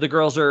the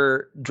girls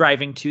are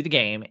driving to the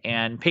game,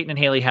 and Peyton and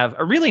Haley have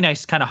a really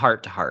nice kind of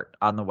heart to heart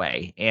on the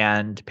way.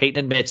 And Peyton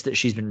admits that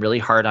she's been really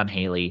hard on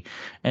Haley,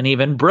 and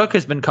even Brooke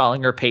has been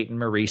calling her Peyton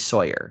Marie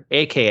Sawyer,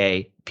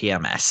 aka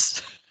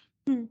PMS.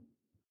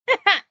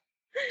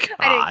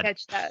 I didn't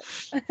catch that.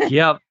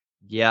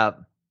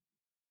 Yep.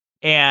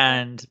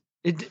 And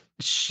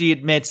she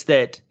admits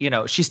that,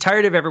 she's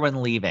tired of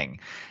everyone leaving,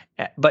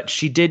 but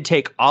she did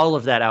take all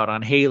of that out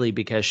on Haley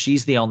because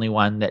she's the only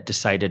one that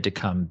decided to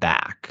come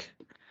back.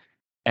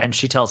 And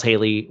she tells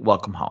Haley,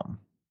 welcome home.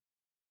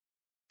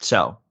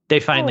 So they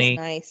finally,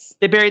 nice.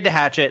 They buried the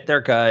hatchet.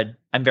 They're good.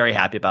 I'm very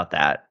happy about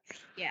that.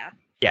 Yeah.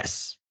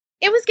 Yes.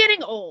 It was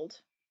getting old.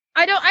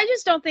 I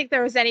just don't think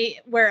there was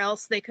anywhere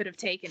else they could have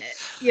taken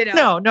it.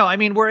 No. I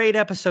mean, we're 8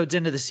 episodes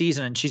into the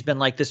season, and she's been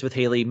like this with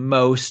Haley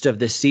most of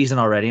this season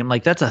already. I'm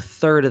like, that's a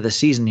third of the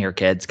season here,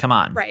 kids. Come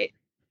on. Right.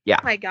 Yeah.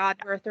 My God,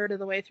 we're a third of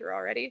the way through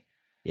already.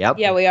 Yep.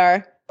 Yeah, we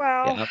are.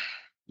 Wow.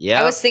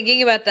 Yep. I was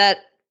thinking about that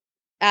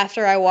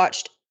after I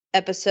watched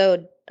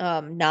episode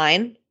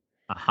 9.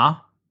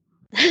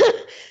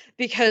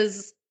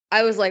 Because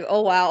I was like,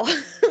 oh wow.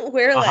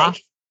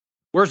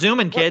 We're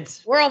zooming,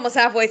 kids. We're almost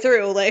halfway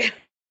through. Like,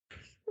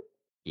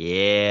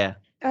 yeah.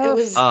 It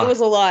was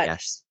a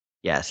lot.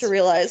 Yes. To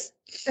realize.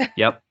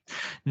 Yep.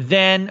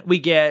 Then we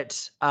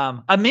get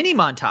a mini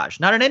montage,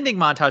 not an ending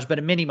montage, but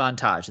a mini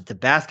montage at the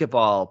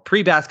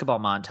pre-basketball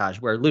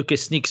montage where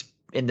Lucas sneaks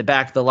in the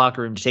back of the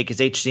locker room to take his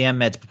HCM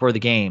meds before the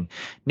game.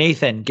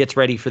 Nathan gets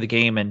ready for the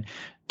game and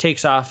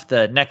takes off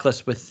the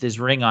necklace with his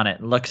ring on it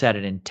and looks at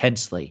it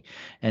intensely.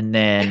 And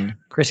then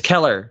Chris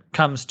Keller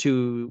comes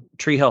to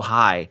Tree Hill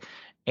High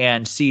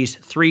and sees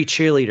 3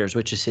 cheerleaders,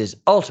 which is his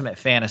ultimate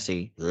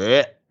fantasy.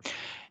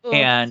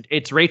 And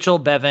it's Rachel,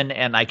 Bevan,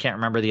 and I can't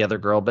remember the other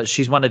girl, but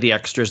she's one of the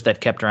extras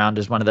that kept around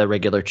as one of the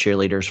regular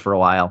cheerleaders for a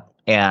while.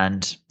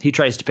 And he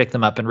tries to pick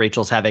them up, and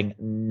Rachel's having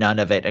none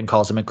of it and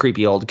calls him a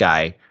creepy old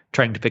guy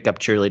trying to pick up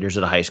cheerleaders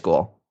at a high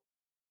school.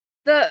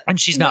 And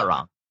she's not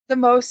wrong. The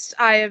most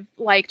I have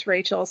liked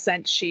Rachel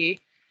since she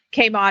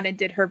came on and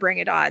did her Bring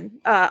It On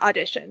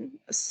audition.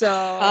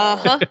 So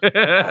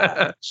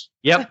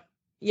Yep.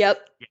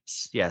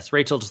 Yes.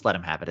 Rachel, just let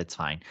him have it. It's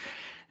fine.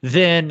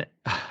 Then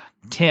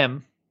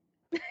Tim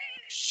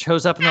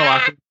shows up in the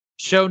locker room,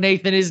 show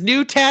Nathan his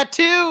new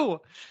tattoo.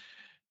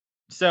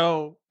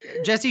 So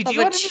Jesse, do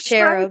you want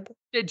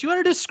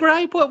to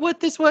describe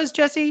what this was,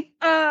 Jesse?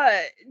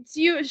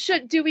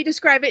 Do we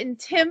describe it in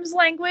Tim's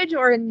language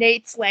or in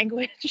Nate's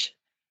language?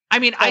 I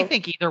mean, I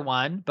think either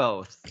one,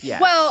 both. Yeah.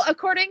 Well,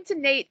 according to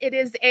Nate, it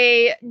is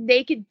a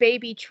naked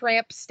baby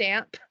tramp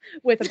stamp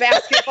with a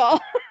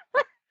basketball.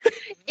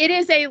 It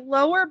is a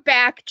lower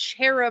back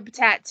cherub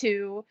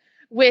tattoo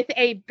with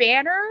a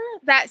banner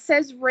that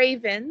says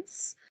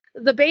Ravens.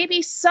 The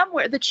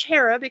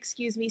cherub,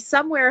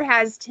 somewhere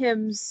has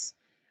Tim's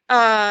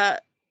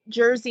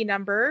jersey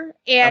number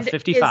and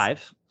 55.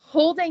 is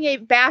holding a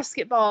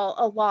basketball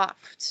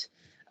aloft.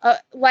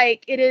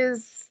 Like, it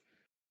is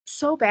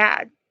so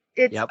bad.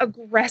 It's Yep.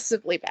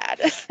 aggressively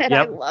bad, and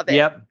I love it.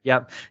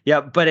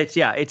 Yep. But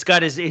it's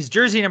got his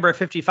jersey number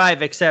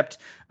 55, except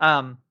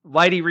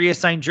Whitey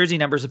reassigned jersey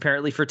numbers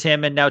apparently for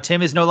Tim, and now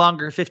Tim is no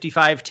longer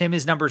 55. Tim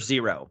is number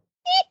 0.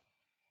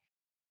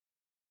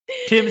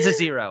 Tim's a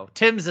 0.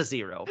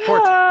 Poor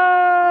Tim.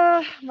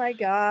 Oh my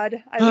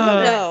God. I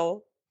love it.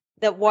 know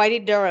that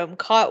Whitey Durham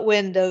caught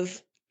wind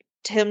of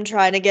Tim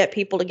trying to get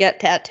people to get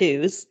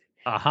tattoos.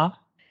 Uh-huh.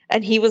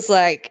 And he was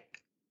like,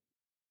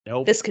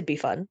 Nope. this could be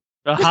fun.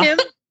 Uh-huh.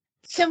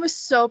 Tim was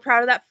so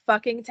proud of that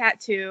fucking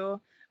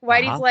tattoo.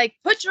 Whitey's like,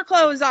 put your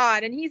clothes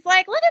on. And he's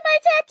like, look at my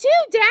tattoo,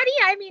 Daddy.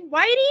 I mean,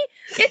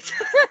 Whitey, it's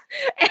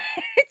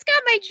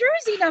got my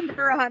jersey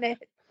number on it.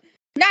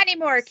 Not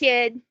anymore,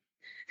 kid.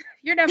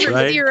 You're number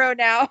 0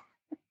 now.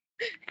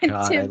 And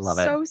God, Tim's I love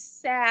it. so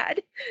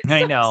sad.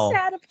 I know. So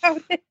sad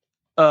about it.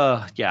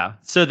 Yeah.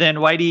 So then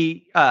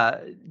Whitey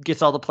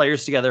gets all the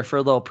players together for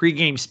a little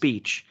pregame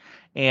speech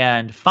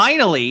and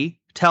finally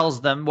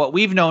tells them what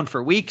we've known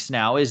for weeks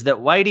now is that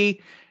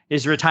Whitey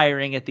is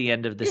retiring at the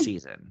end of the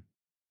season.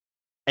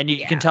 And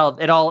you can tell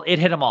it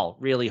hit them all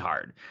really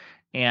hard.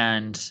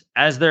 And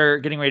as they're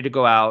getting ready to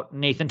go out,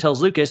 Nathan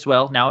tells Lucas,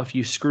 well, now if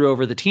you screw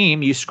over the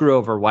team, you screw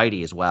over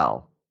Whitey as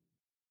well.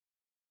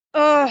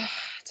 I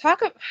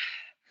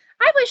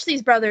wish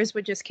these brothers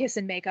would just kiss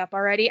and make up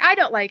already. I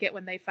don't like it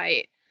when they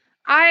fight.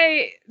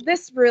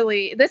 This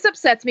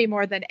upsets me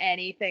more than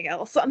anything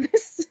else on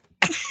this.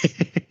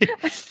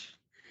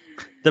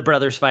 The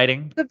brothers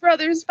fighting.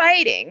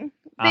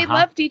 They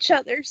loved each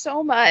other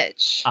so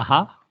much.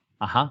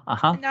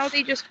 And now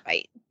they just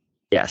fight.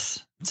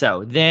 Yes.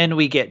 So then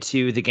we get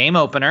to the game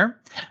opener,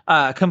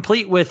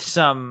 complete with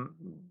some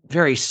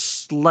very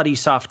slutty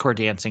softcore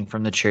dancing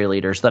from the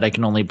cheerleaders that I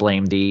can only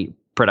blame the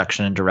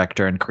production and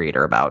director and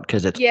creator about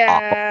because it's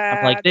awful.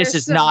 I'm like, this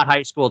is not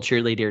high school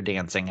cheerleader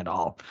dancing at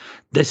all.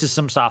 This is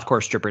some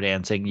softcore stripper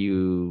dancing,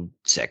 you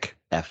sick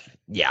F.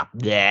 Yeah.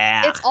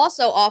 It's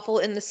also awful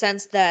in the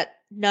sense that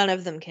none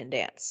of them can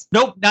dance.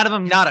 Nope, none of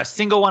them, not a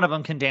single one of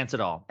them can dance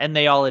at all. And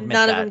they all admit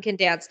that. None of them can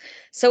dance.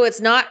 So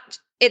it's not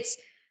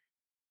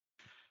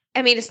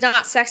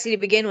sexy to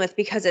begin with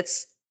because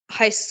it's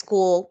high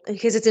school,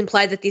 because it's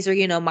implied that these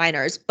are,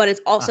 minors, but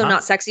it's also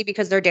not sexy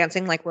because they're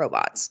dancing like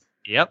robots.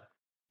 Yep.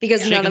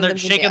 Because none of them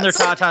shaking their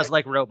tatas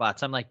like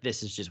robots. I'm like,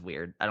 this is just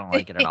weird. I don't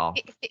like it at all.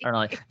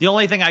 The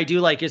only thing I do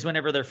like is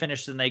whenever they're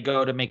finished and they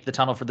go to make the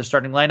tunnel for the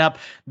starting lineup,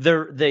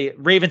 the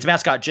Ravens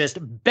mascot just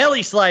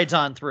belly slides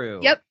on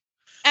through. Yep.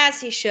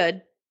 As he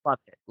should.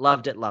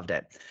 Loved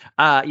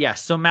it.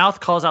 So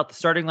Mouth calls out the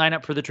starting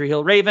lineup for the Tree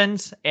Hill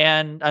Ravens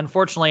and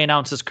unfortunately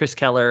announces Chris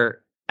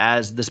Keller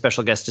as the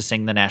special guest to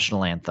sing the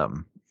national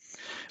anthem,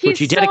 which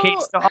he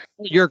dedicates to all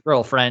your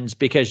girlfriends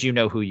because you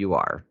know who you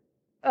are.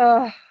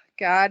 Oh,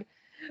 God.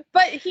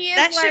 But he is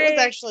that shit was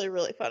actually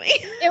really funny.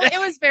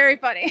 It was very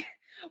funny.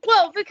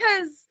 Well,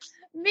 because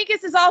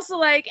Minkus is also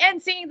like,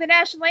 and singing the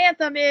national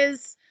anthem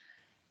is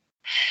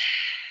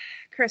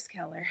Chris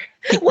Keller.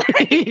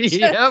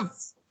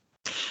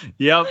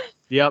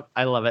 Yep.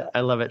 I love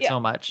it so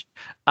much.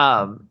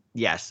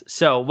 Yes.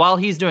 So while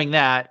he's doing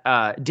that,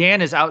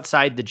 Dan is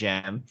outside the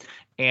gym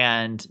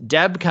and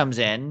Deb comes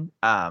in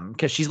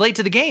because she's late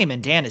to the game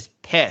and Dan is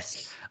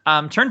pissed.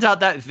 Turns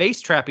out that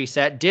vase trap he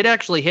set did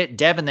actually hit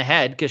Deb in the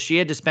head because she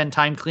had to spend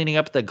time cleaning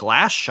up the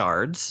glass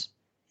shards.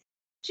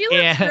 She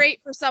looks great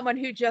for someone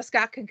who just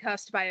got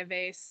concussed by a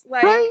vase.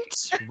 Like,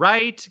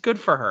 right. Good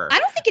for her. I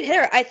don't think it hit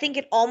her. I think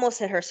it almost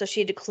hit her, so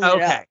she had to clean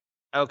it up.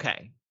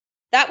 Okay.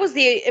 That was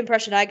the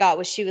impression I got.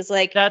 Was she was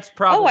like, "That's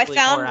probably I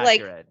found more like,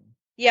 accurate."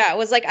 Yeah, it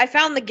was like I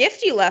found the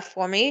gift you left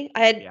for me.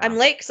 I'm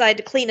late because I had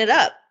to clean it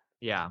up.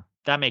 Yeah,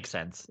 that makes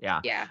sense.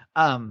 Yeah. Yeah.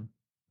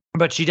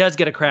 But she does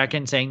get a crack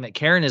in saying that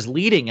Karen is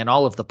leading in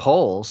all of the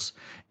polls.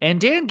 And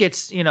Dan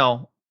gets,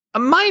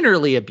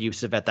 minorly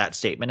abusive at that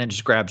statement and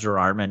just grabs her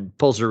arm and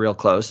pulls her real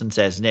close and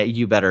says,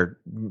 you better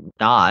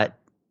not.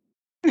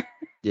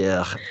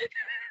 Yeah.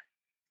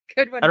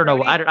 Good one. I don't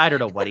know. I don't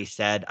know what he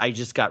said. I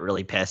just got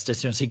really pissed as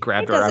soon as he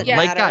grabbed her arm.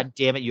 Like, God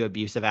damn it, you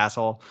abusive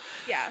asshole.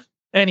 Yeah.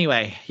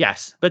 Anyway,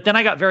 yes. But then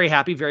I got very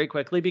happy very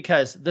quickly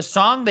because the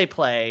song they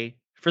play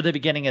for the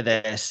beginning of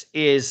this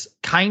is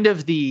kind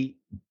of the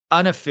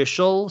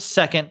unofficial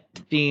second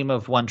theme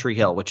of One Tree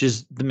Hill, which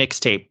is the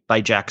mixtape by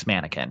Jack's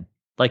Mannequin.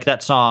 Like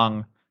that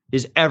song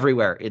is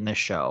everywhere in this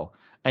show.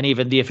 And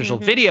even the official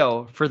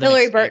video for the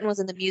Hillary Burton was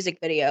in the music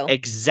video.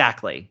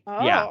 Exactly.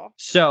 Oh. Yeah.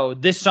 So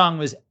this song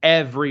was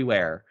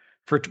everywhere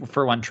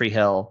for One Tree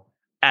Hill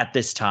at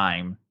this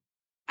time.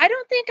 I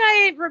don't think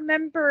I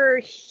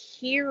remember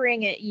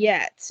hearing it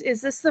yet.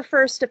 Is this the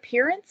first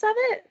appearance of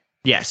it?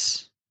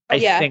 Yes. I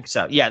think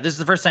so. Yeah, this is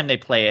the first time they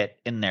play it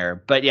in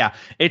there. But yeah,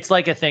 it's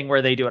like a thing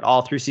where they do it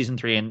all through season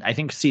 3 and I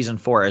think season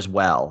 4 as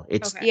well.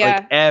 It's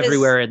like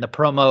everywhere in the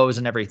promos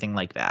and everything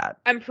like that.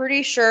 I'm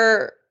pretty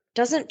sure,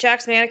 doesn't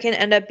Jack's Mannequin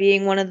end up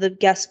being one of the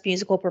guest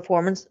musical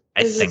performances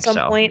at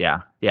some point?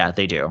 Yeah,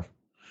 they do.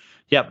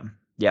 Yep.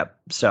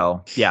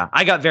 So yeah,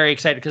 I got very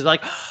excited because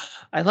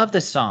I love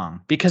this song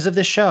because of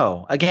the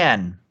show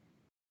again.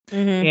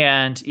 Mhm.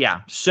 And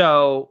yeah,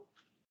 so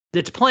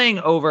it's playing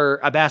over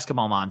a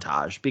basketball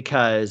montage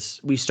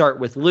because we start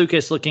with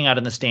Lucas looking out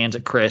in the stands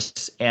at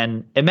Chris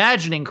and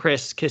imagining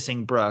Chris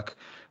kissing Brooke,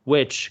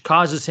 which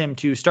causes him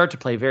to start to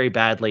play very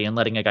badly and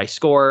letting a guy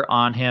score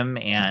on him.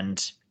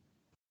 And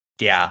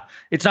yeah,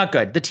 it's not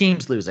good. The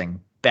team's losing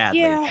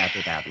badly, Yeah.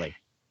 badly.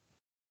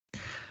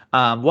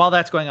 While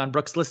that's going on,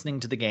 Brooke's listening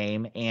to the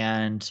game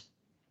and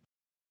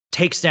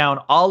takes down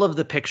all of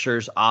the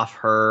pictures off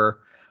her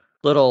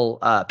little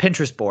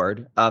Pinterest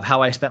board of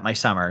how I spent my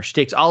summer. She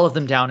takes all of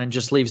them down and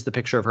just leaves the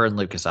picture of her and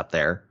Lucas up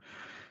there.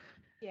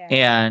 Yeah.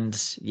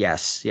 And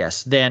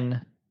yes.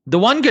 Then the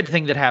one good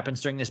thing that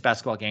happens during this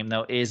basketball game,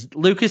 though, is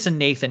Lucas and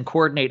Nathan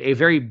coordinate a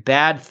very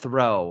bad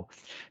throw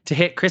to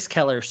hit Chris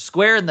Keller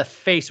square in the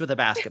face with a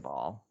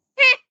basketball.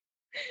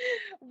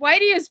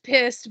 Whitey is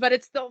pissed, but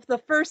it's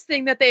the first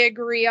thing that they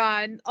agree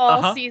on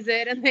all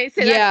season, and they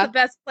say Yeah. that's the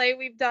best play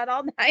we've done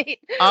all night.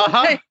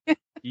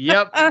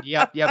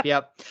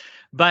 Yep.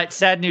 But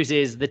sad news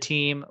is the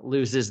team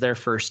loses their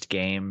first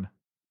game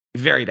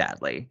very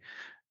badly.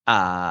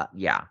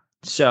 Yeah.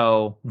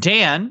 So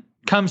Dan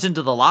comes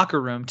into the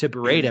locker room to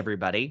berate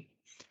everybody.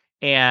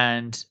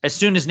 And as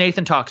soon as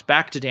Nathan talks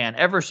back to Dan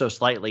ever so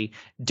slightly,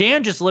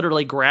 Dan just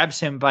literally grabs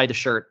him by the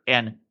shirt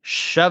and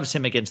shoves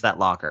him against that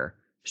locker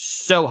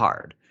so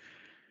hard.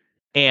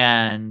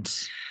 And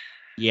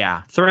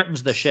yeah,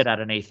 threatens the shit out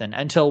of Nathan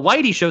until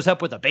Whitey shows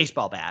up with a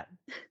baseball bat.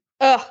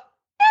 Ugh.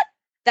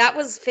 That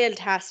was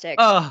fantastic.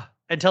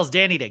 And tells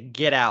Danny to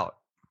get out.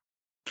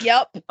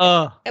 Yep.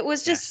 It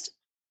was just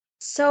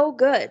so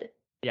good.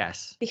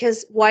 Yes.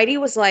 Because Whitey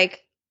was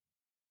like,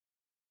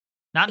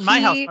 not in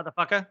my house,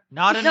 motherfucker.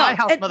 Not in my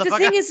house, motherfucker. The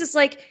thing is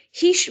like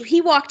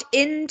he walked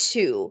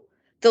into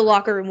the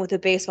locker room with a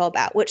baseball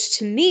bat, which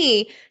to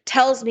me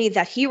tells me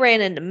that he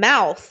ran into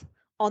Mouth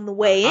on the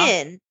way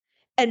in,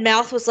 and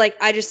Mouth was like,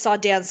 I just saw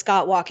Dan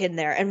Scott walk in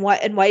there, and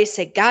Whitey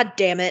said, God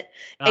damn it,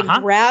 and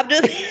grabbed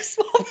a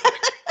baseball bat.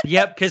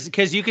 Yep,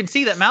 because you can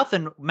see that Mouth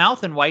and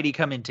Whitey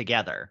come in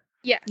together.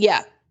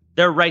 Yeah.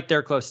 They're right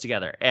there close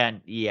together, and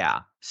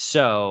yeah,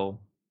 so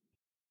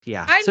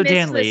yeah. I so missed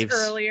Dan this leaves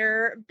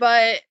earlier,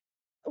 but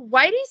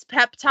Whitey's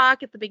pep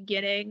talk at the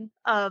beginning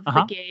of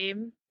the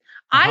game.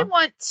 I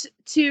want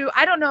to,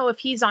 I don't know if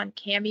he's on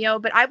Cameo,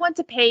 but I want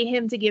to pay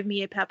him to give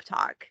me a pep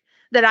talk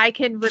that I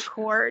can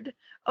record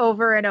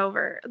over and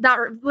over,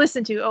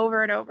 listen to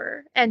over and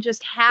over, and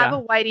just have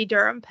a Whitey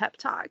Durham pep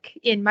talk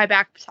in my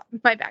back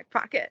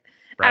pocket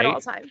at all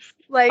times.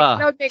 Like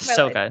that would make my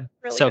so life good,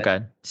 really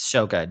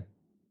so good.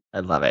 I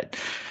love it.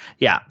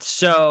 Yeah.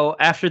 So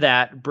after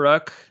that,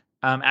 Brooke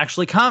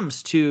actually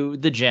comes to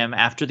the gym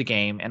after the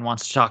game and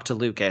wants to talk to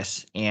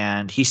Lucas,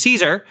 and he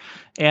sees her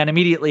and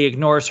immediately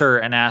ignores her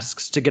and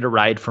asks to get a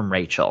ride from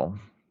Rachel.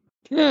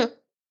 God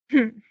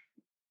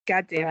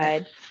damn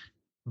it.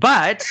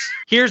 But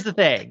here's the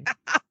thing.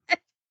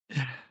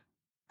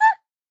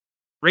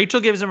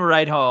 Rachel gives him a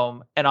ride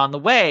home, and on the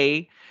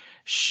way,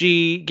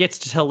 she gets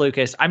to tell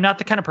Lucas, I'm not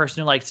the kind of person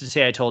who likes to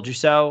say I told you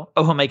so.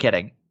 Oh, who am I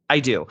kidding? I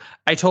do.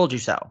 I told you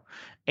so.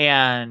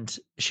 And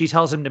she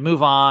tells him to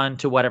move on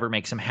to whatever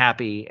makes him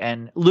happy.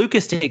 And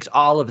Lucas takes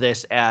all of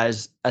this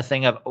as a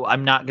thing of, oh,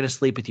 I'm not going to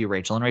sleep with you,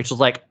 Rachel. And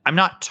Rachel's like, I'm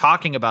not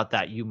talking about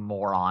that, you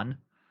moron.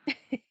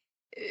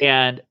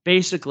 And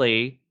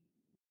basically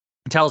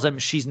tells him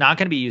she's not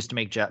going to be used to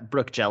make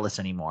Brooke jealous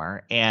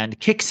anymore, and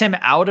kicks him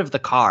out of the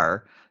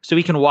car so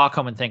he can walk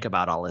home and think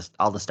about all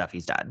the stuff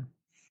he's done.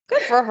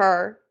 Good for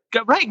her.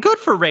 Right. Good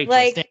for Rachel.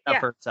 Like, stand up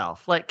for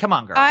herself. Like, come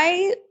on, girl.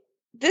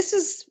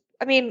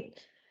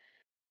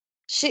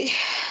 She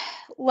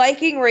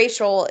liking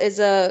Rachel is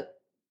a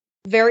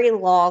very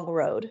long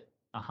road.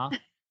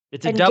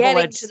 It's a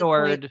double-edged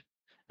sword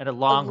and a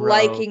long road.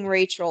 Liking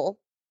Rachel.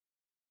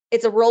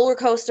 It's a roller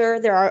coaster.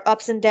 There are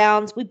ups and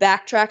downs. We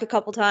backtrack a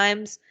couple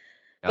times.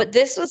 But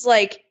this was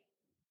like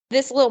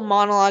this little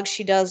monologue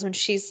she does when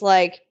she's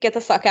like, get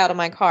the fuck out of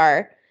my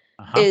car,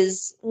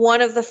 is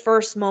one of the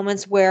first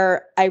moments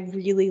where I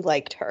really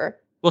liked her.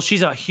 Well,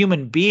 she's a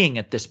human being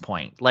at this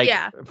point. Like,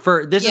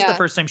 this is the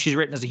first time she's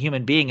written as a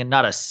human being and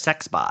not a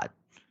sex bot.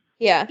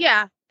 Yeah.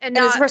 Yeah. And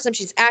it's the first time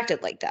she's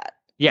acted like that.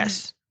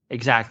 Yes,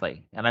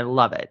 exactly. And I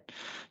love it.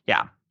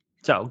 Yeah.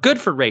 So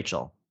good for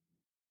Rachel.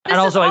 And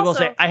also, I will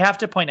say, I have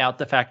to point out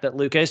the fact that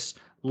Lucas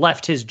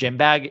left his gym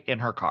bag in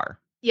her car.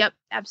 Yep,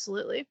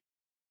 absolutely.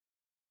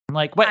 I'm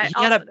like, what? He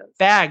had a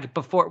bag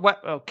before.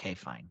 What? Okay,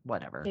 fine.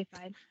 Whatever. Okay,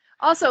 fine.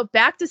 Also,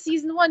 back to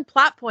season 1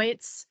 plot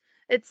points.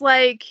 It's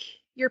like,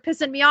 you're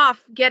pissing me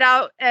off. Get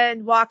out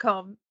and walk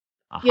home.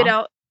 You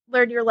know,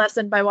 learn your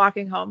lesson by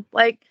walking home.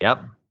 Like,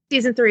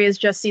 season 3 is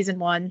just season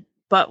 1,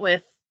 but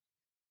with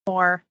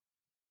more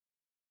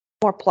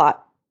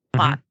plot.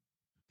 Yeah.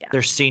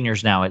 They're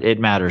seniors now. It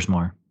matters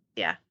more.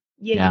 Yeah.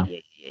 Yep.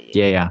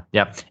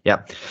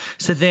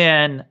 So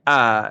then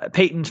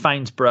Peyton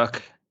finds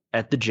Brooke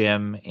at the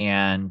gym,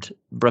 and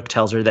Brooke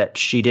tells her that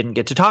she didn't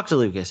get to talk to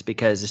Lucas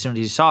because as soon as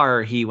he saw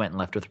her, he went and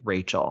left with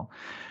Rachel.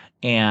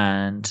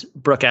 And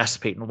Brooke asks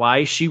Peyton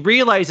why. She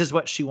realizes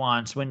what she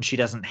wants when she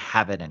doesn't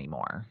have it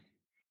anymore.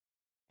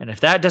 And if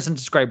that doesn't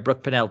describe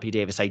Brooke Penelope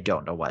Davis, I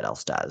don't know what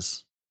else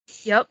does.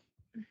 Yep.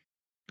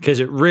 Because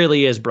it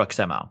really is Brooke's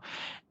MO.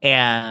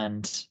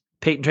 And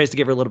Peyton tries to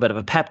give her a little bit of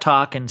a pep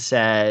talk and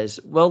says,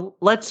 well,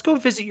 let's go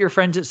visit your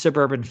friends at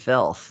Suburban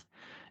Filth.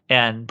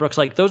 And Brooke's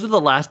like, those are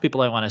the last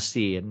people I want to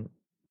see. And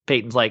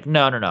Peyton's like,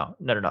 no.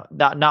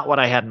 Not what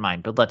I had in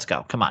mind, but let's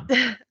go. Come on.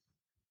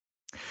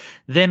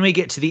 Then we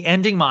get to the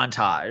ending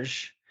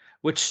montage,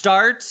 which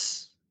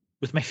starts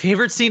with my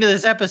favorite scene of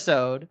this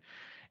episode.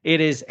 It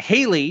is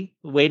Haley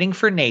waiting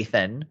for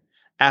Nathan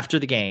after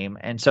the game.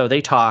 And so they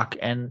talk,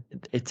 and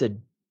it's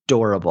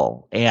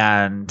adorable.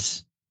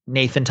 And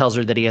Nathan tells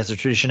her that he has a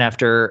tradition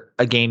after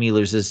a game he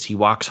loses. He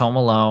walks home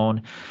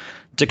alone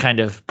to kind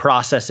of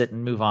process it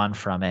and move on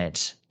from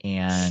it.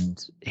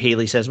 And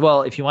Haley says,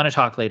 well, if you want to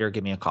talk later,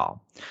 give me a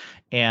call.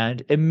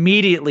 And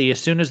immediately, as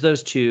soon as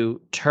those two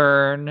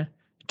turn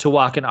to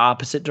walk in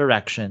opposite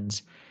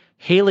directions,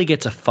 Haley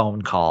gets a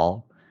phone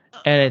call,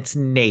 and it's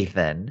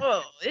Nathan.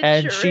 Oh,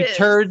 and she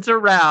turns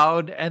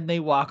around and they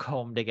walk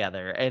home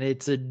together, and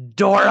it's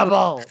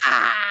adorable.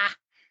 Ah,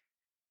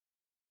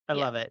 I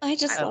love it. I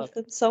just love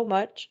them so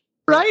much.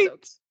 Right?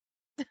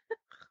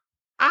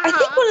 I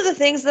think one of the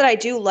things that I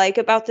do like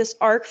about this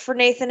arc for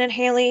Nathan and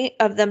Haley,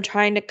 of them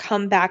trying to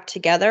come back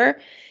together,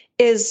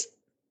 is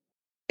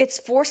it's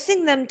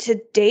forcing them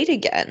to date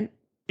again.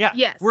 Yeah.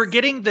 Yes. We're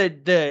getting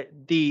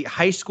the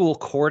high school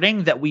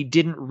courting that we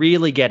didn't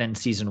really get in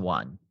season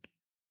 1.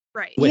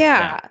 Right. With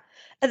Yeah.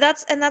 And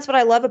that's what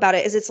I love about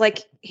it, is it's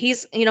like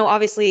he's,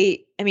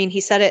 obviously, I mean, he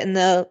said it in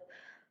the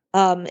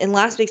in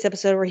last week's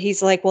episode where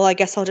he's like, well, I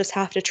guess I'll just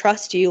have to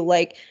trust you.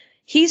 Like,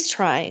 he's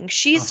trying,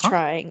 she's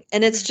trying.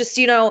 And it's just,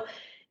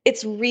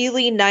 it's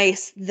really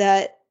nice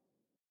that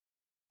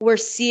we're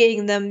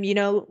seeing them,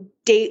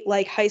 date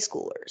like high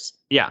schoolers.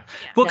 Yeah.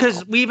 Well,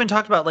 because we even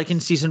talked about, like, in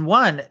season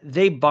 1,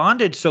 they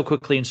bonded so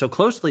quickly and so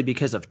closely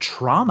because of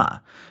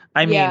trauma.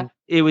 I mean,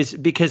 it was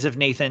because of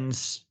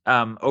Nathan's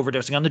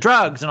overdosing on the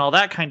drugs and all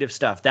that kind of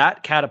stuff.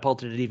 That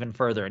catapulted it even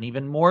further and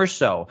even more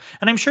so.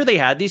 And I'm sure they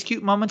had these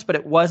cute moments, but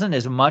it wasn't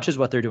as much as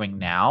what they're doing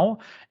now.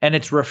 And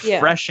it's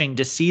refreshing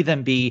to see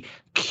them be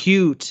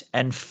cute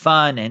and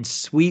fun and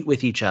sweet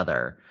with each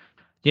other.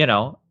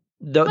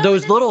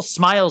 Those little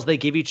smiles they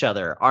give each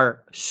other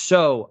are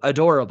so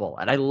adorable,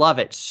 and I love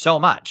it so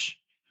much.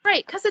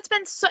 Right, because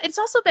it's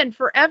also been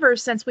forever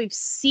since we've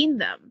seen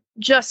them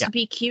just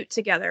be cute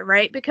together,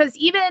 right? Because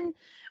even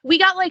we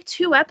got like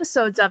 2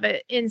 episodes of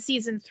it in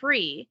season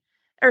 3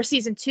 or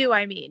season 2,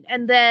 I mean,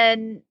 and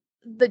then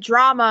the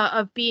drama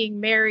of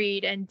being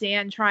married and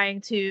Dan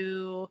trying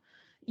to,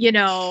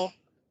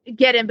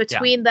 get in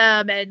between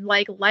them, and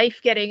like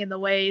life getting in the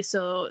way,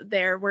 so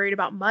they're worried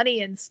about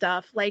money and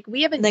stuff. Like,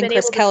 we haven't been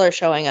Chris Keller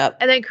showing up,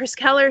 and then Chris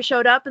Keller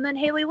showed up, and then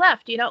Haley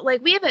left.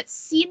 Like, we haven't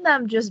seen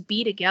them just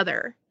be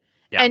together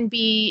and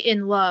be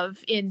in love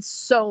in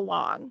so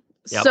long.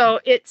 Yep. So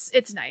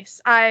it's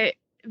nice.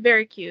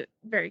 Very cute,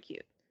 very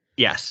cute.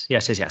 Yes.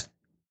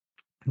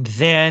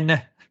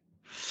 Then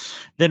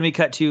we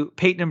cut to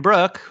Peyton and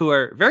Brooke, who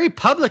are very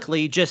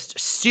publicly just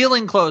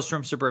stealing clothes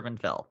from Suburban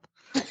Filth.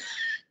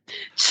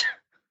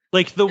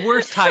 Like, the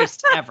worst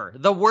heist ever.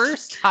 The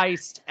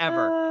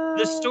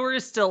store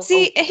is still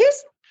open.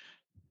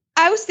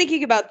 I was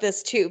thinking about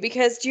this too,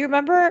 because do you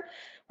remember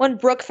when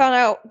Brooke found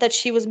out that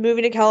she was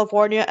moving to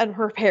California and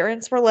her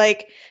parents were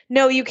like,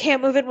 no, you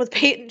can't move in with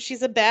Peyton.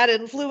 She's a bad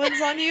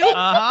influence on you.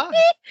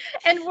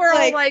 And we're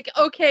all like,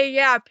 okay,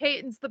 yeah,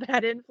 Peyton's the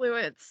bad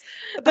influence.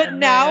 But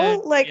and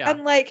now,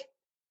 I'm like,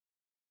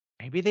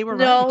 maybe they were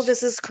right. No,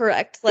 this is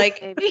correct.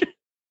 Like, maybe.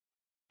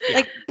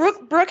 Like,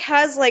 Brooke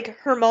has like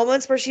her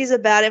moments where she's a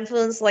bad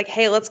influence, like,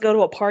 hey, let's go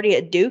to a party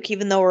at Duke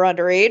even though we're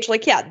underage.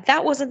 Like, yeah,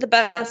 that wasn't the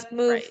best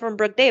move from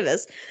Brooke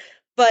Davis.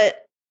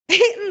 But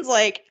Peyton's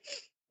like,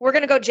 we're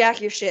gonna go jack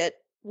your shit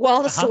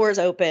while the store's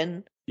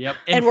open. Yep.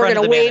 And we're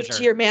gonna wave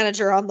to your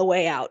manager on the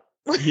way out.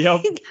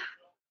 Yep.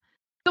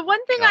 The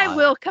one thing I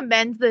will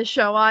commend the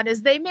show on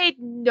is they made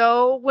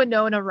no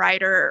Winona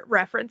Ryder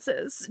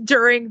references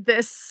during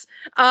this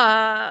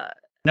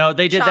No,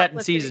 they did that in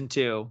season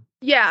 2.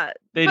 Yeah.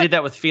 They did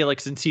that with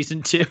Felix in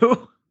season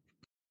 2.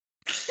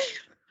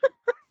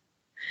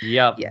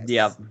 Yep. Yes.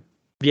 Yep.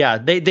 Yeah,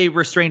 they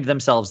restrained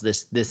themselves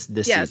this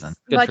season.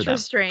 Good for them.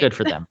 Restraint.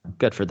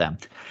 Good for them.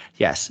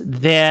 Yes.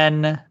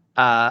 Then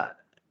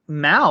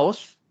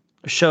Mouth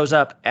shows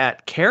up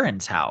at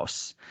Karen's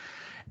house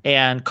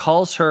and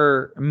calls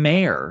her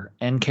mayor.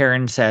 And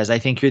Karen says, I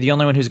think you're the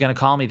only one who's going to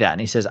call me that.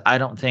 And he says, I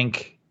don't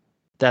think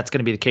that's going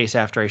to be the case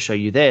after I show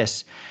you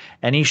this.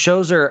 And he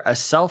shows her a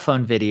cell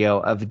phone video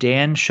of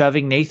Dan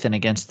shoving Nathan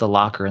against the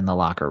locker in the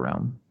locker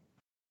room.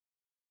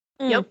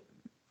 Yep.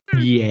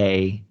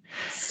 Yay.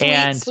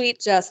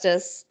 Sweet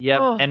justice. Yep.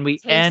 Oh, and we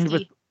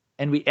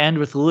end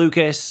with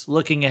Lucas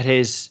looking at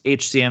his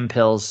HCM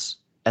pills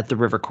at the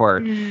river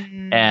court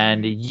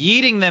and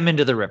yeeting them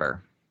into the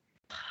river.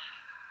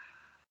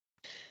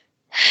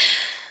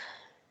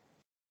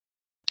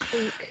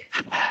 Luke.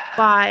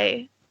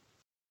 Bye.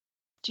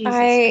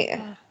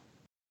 Jesus.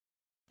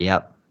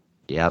 Yep.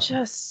 Yep.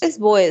 Just This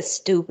boy is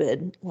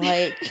stupid.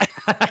 Like,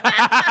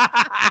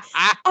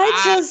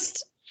 I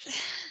just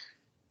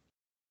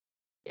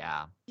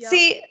Yeah. yep.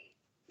 see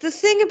the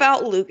thing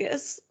about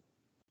Lucas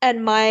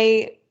and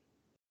my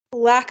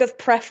lack of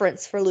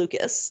preference for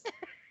Lucas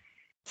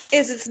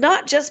is it's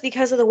not just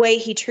because of the way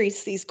he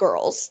treats these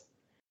girls.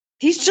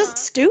 He's just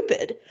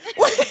stupid.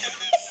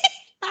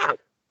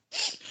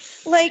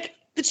 Like,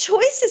 the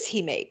choices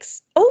he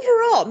makes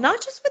overall,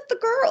 not just with the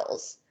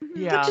girls,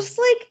 Yeah. but just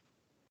like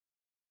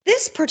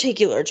this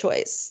particular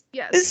choice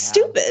Yes. is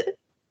stupid.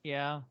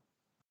 Yeah.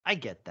 I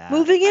get that.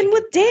 Moving I in get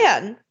with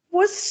that. Dan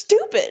was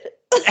stupid.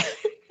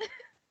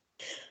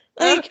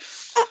 Like,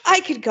 I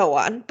could go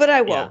on, but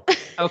I won't.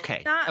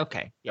 Okay. Not-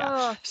 Okay. Yeah.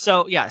 Ugh.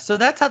 So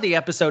that's how the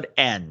episode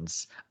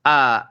ends.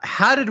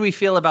 How did we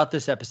feel about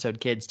this episode,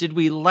 kids? Did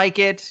we like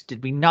it?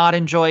 Did we not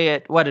enjoy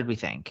it? What did we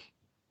think?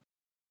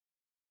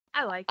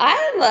 I like it.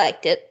 I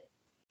liked it.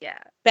 Yeah.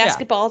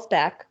 Basketball's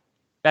back.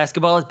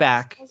 Basketball is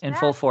back It's in back,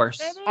 full force,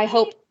 baby. I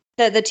hope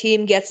that the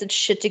team gets its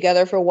shit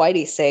together for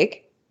Whitey's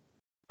sake.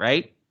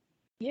 right?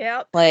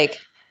 Yep. Like,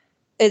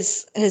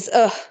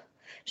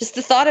 just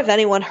the thought of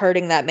anyone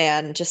hurting that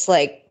man, just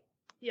like,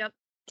 Yep.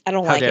 I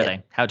don't How like dare it.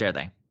 they? How dare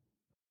they?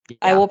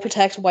 I will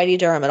protect Whitey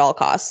Durham at all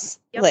costs.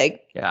 Yep.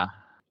 Like, Yeah.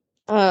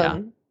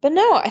 but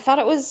no, I thought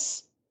it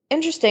was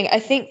interesting. I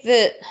think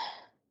that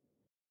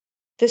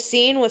the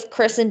scene with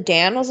Chris and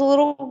Dan was a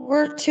little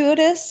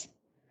gratuitous.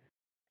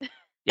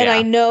 And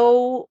I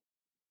know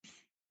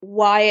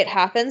why it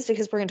happens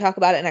because we're going to talk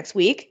about it next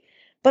week.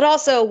 But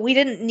also, we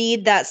didn't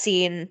need that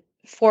scene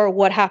for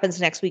what happens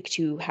next week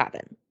to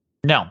happen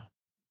No.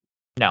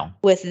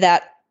 with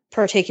that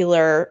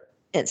particular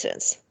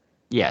instance.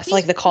 Yes.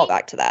 Like the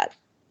callback to that.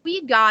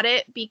 We got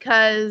it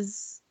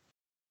because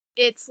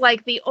it's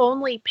like the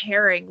only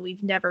pairing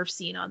we've never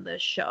seen on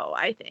this show,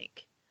 I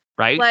think.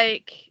 Right?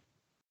 Like,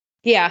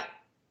 Yeah,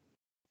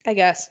 I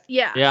guess.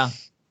 yeah. Yeah.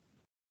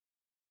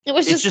 It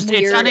was It's just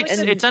just weird.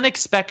 it's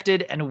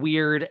unexpected and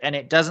weird, and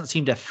it doesn't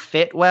seem to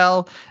fit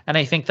well. And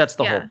I think that's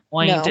the Yeah. whole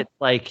point. No. It's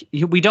like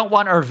we don't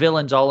want our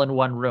villains all in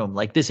one room.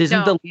 Like this isn't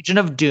No. the Legion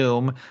of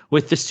Doom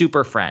with the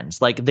super friends.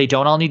 Like they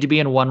don't all need to be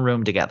in one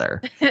room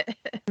together.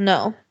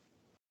 No,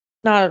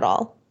 not at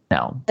all.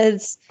 No.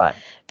 It's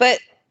But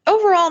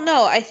overall,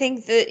 no. I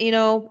think that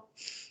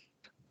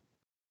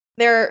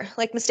there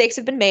like mistakes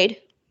have been made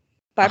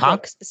by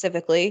Brooke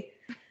specifically,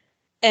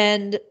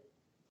 and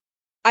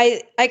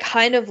I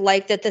kind of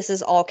like that this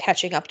is all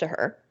catching up to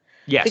her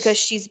yes. because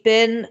she's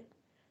been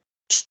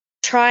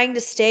trying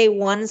to stay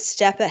one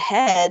step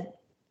ahead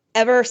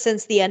ever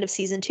since the end of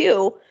season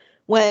 2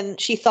 when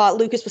she thought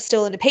Lucas was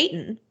still into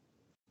Peyton.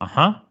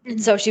 Uh-huh.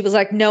 And so she was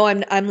like, no,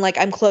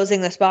 I'm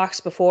closing this box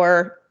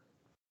before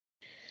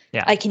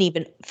I can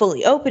even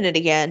fully open it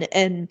again.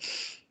 And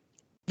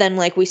then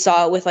like we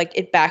saw it with like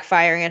it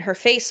backfiring in her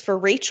face for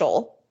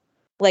Rachel,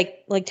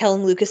 like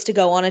telling Lucas to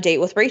go on a date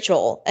with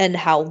Rachel and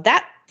how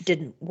that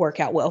didn't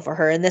work out well for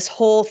her. And this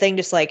whole thing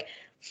just like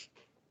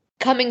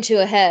coming to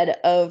a head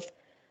of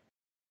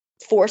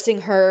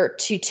forcing her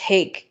to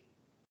take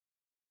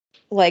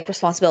like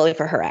responsibility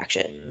for her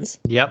actions.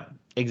 Yep.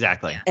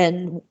 Exactly.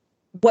 And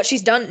what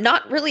she's done,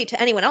 not really to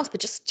anyone else,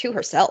 but just to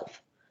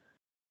herself.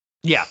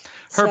 Yeah.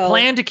 Her So-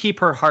 plan to keep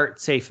her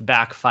heart safe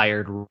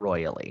backfired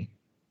royally.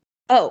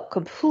 Oh,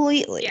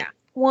 completely. Yeah.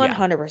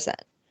 100%.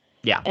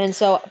 Yeah. And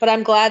so, but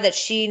I'm glad that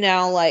she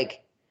now, like,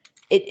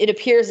 it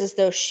appears as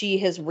though she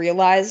has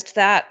realized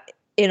that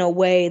in a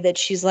way that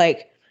she's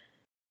like,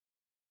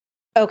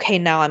 okay,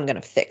 now I'm going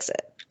to fix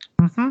it.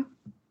 Mm-hmm.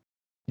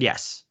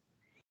 Yes.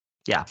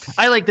 Yeah.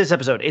 I like this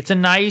episode.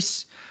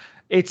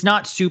 It's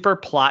not super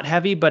plot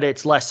heavy, but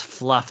it's less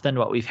fluff than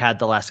what we've had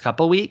the last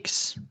couple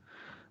weeks.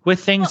 With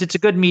things, it's a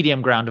good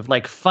medium ground of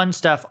like fun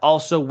stuff,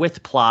 also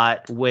with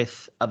plot,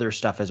 with other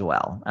stuff as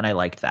well. And I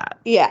liked that.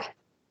 Yeah.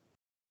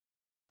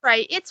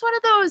 Right. It's one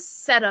of those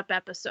setup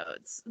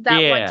episodes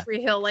that Yeah. One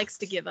Tree Hill likes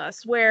to give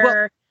us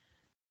where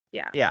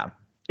Yeah.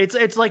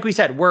 It's like we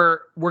said, we're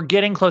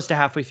getting close to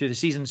halfway through the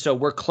season, so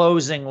we're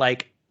closing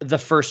like the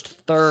first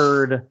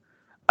third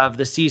of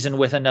the season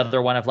with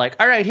another one of like,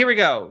 all right, here we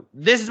go.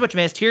 This is what you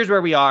missed. Here's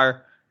where we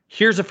are.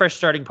 Here's a fresh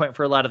starting point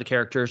for a lot of the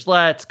characters.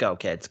 Let's go,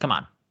 kids. Come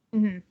on.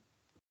 mm-hmm.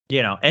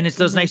 You know, and it's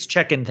those Mhm. nice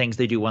check-in things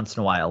they do once in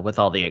a while with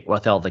all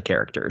the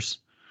characters.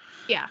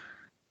 Yeah.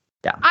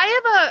 Yeah.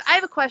 I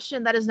have a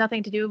question that has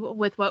nothing to do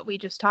with what we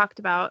just talked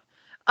about.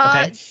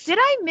 Okay. Did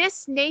I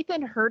miss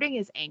Nathan hurting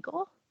his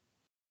ankle?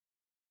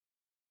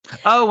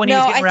 Oh, when he No,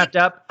 was I getting wrapped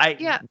up,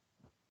 Yeah.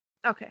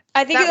 Okay.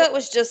 I think That that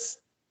was just,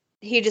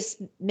 I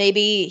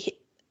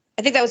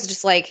think that was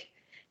just like,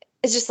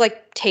 it's just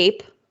like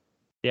tape.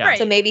 yeah, Right.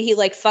 So maybe he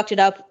like fucked it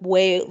up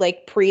way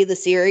like pre the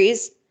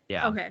series.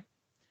 yeah. Okay.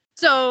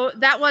 So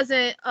that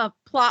wasn't a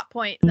plot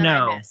point that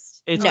No. I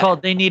missed. It's No.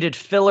 called they needed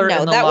filler No,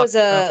 in the that locker was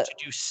room a-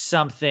 to do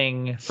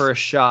something for a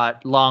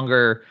shot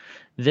longer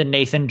than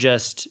Nathan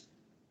just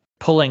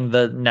pulling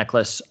the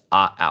necklace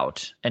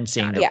out and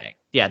seeing the Yeah. ring.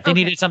 Yeah, they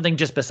Okay. needed something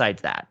just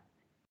besides that.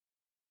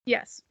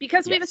 Yes,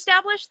 because we've Yes.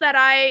 established that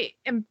I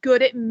am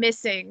good at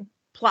missing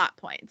plot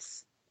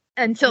points.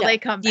 until No, they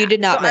come back. you did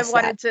not so miss I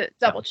wanted to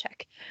double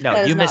check. No,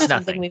 That is you not missed something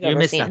nothing. we've You ever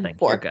missed seen nothing.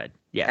 before. You're good.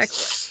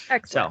 Yes.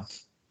 Excellent. So,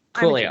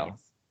 I'm a coolio.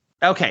 genius.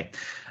 Okay.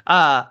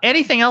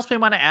 Anything else we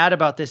want to add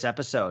about this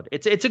episode?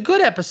 It's a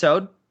good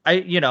episode.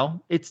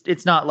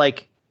 It's not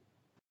like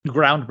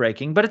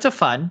groundbreaking, but it's a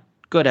fun,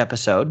 good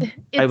episode.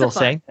 I will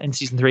say in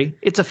season 3,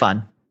 it's a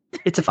fun.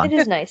 It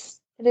is nice.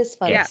 It is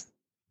fun. Yeah.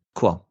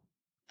 Cool.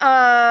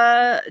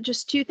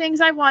 Just 2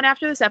 things I want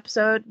after this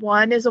episode.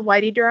 One is a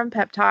Whitey Durham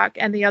pep talk,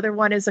 and the other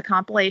one is a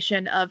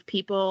compilation of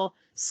people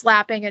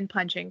slapping and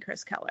punching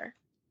Chris Keller.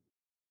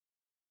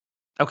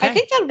 Okay. I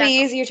think that'll be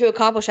easier to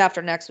accomplish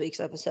after next week's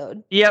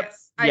episode. Yep.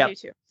 Yes, I do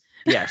too.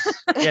 Yes.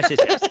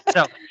 Yes.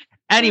 So,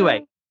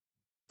 anyway,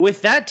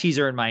 with that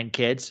teaser in mind,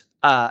 kids,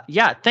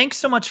 thanks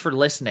so much for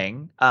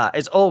listening.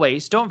 As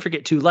always, don't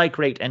forget to like,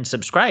 rate, and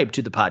subscribe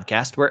to the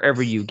podcast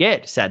wherever you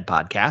get said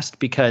podcast,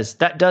 because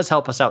that does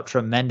help us out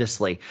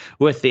tremendously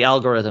with the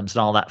algorithms and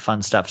all that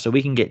fun stuff, so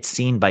we can get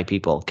seen by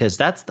people, because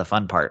that's the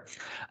fun part.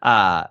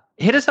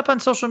 Hit us up on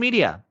social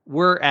media.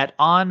 We're at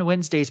On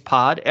Wednesdays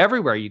Pod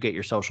everywhere you get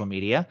your social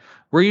media.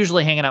 We're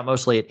usually hanging out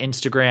mostly at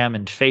Instagram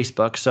and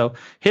Facebook, so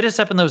hit us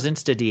up in those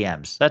Insta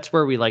DMs. That's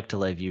where we like to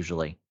live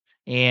usually.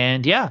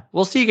 And yeah,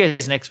 we'll see you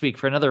guys next week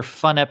for another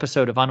fun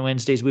episode of On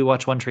Wednesdays We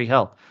Watch One Tree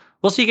Hill.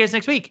 We'll see you guys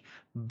next week.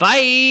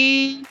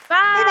 Bye.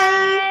 Bye.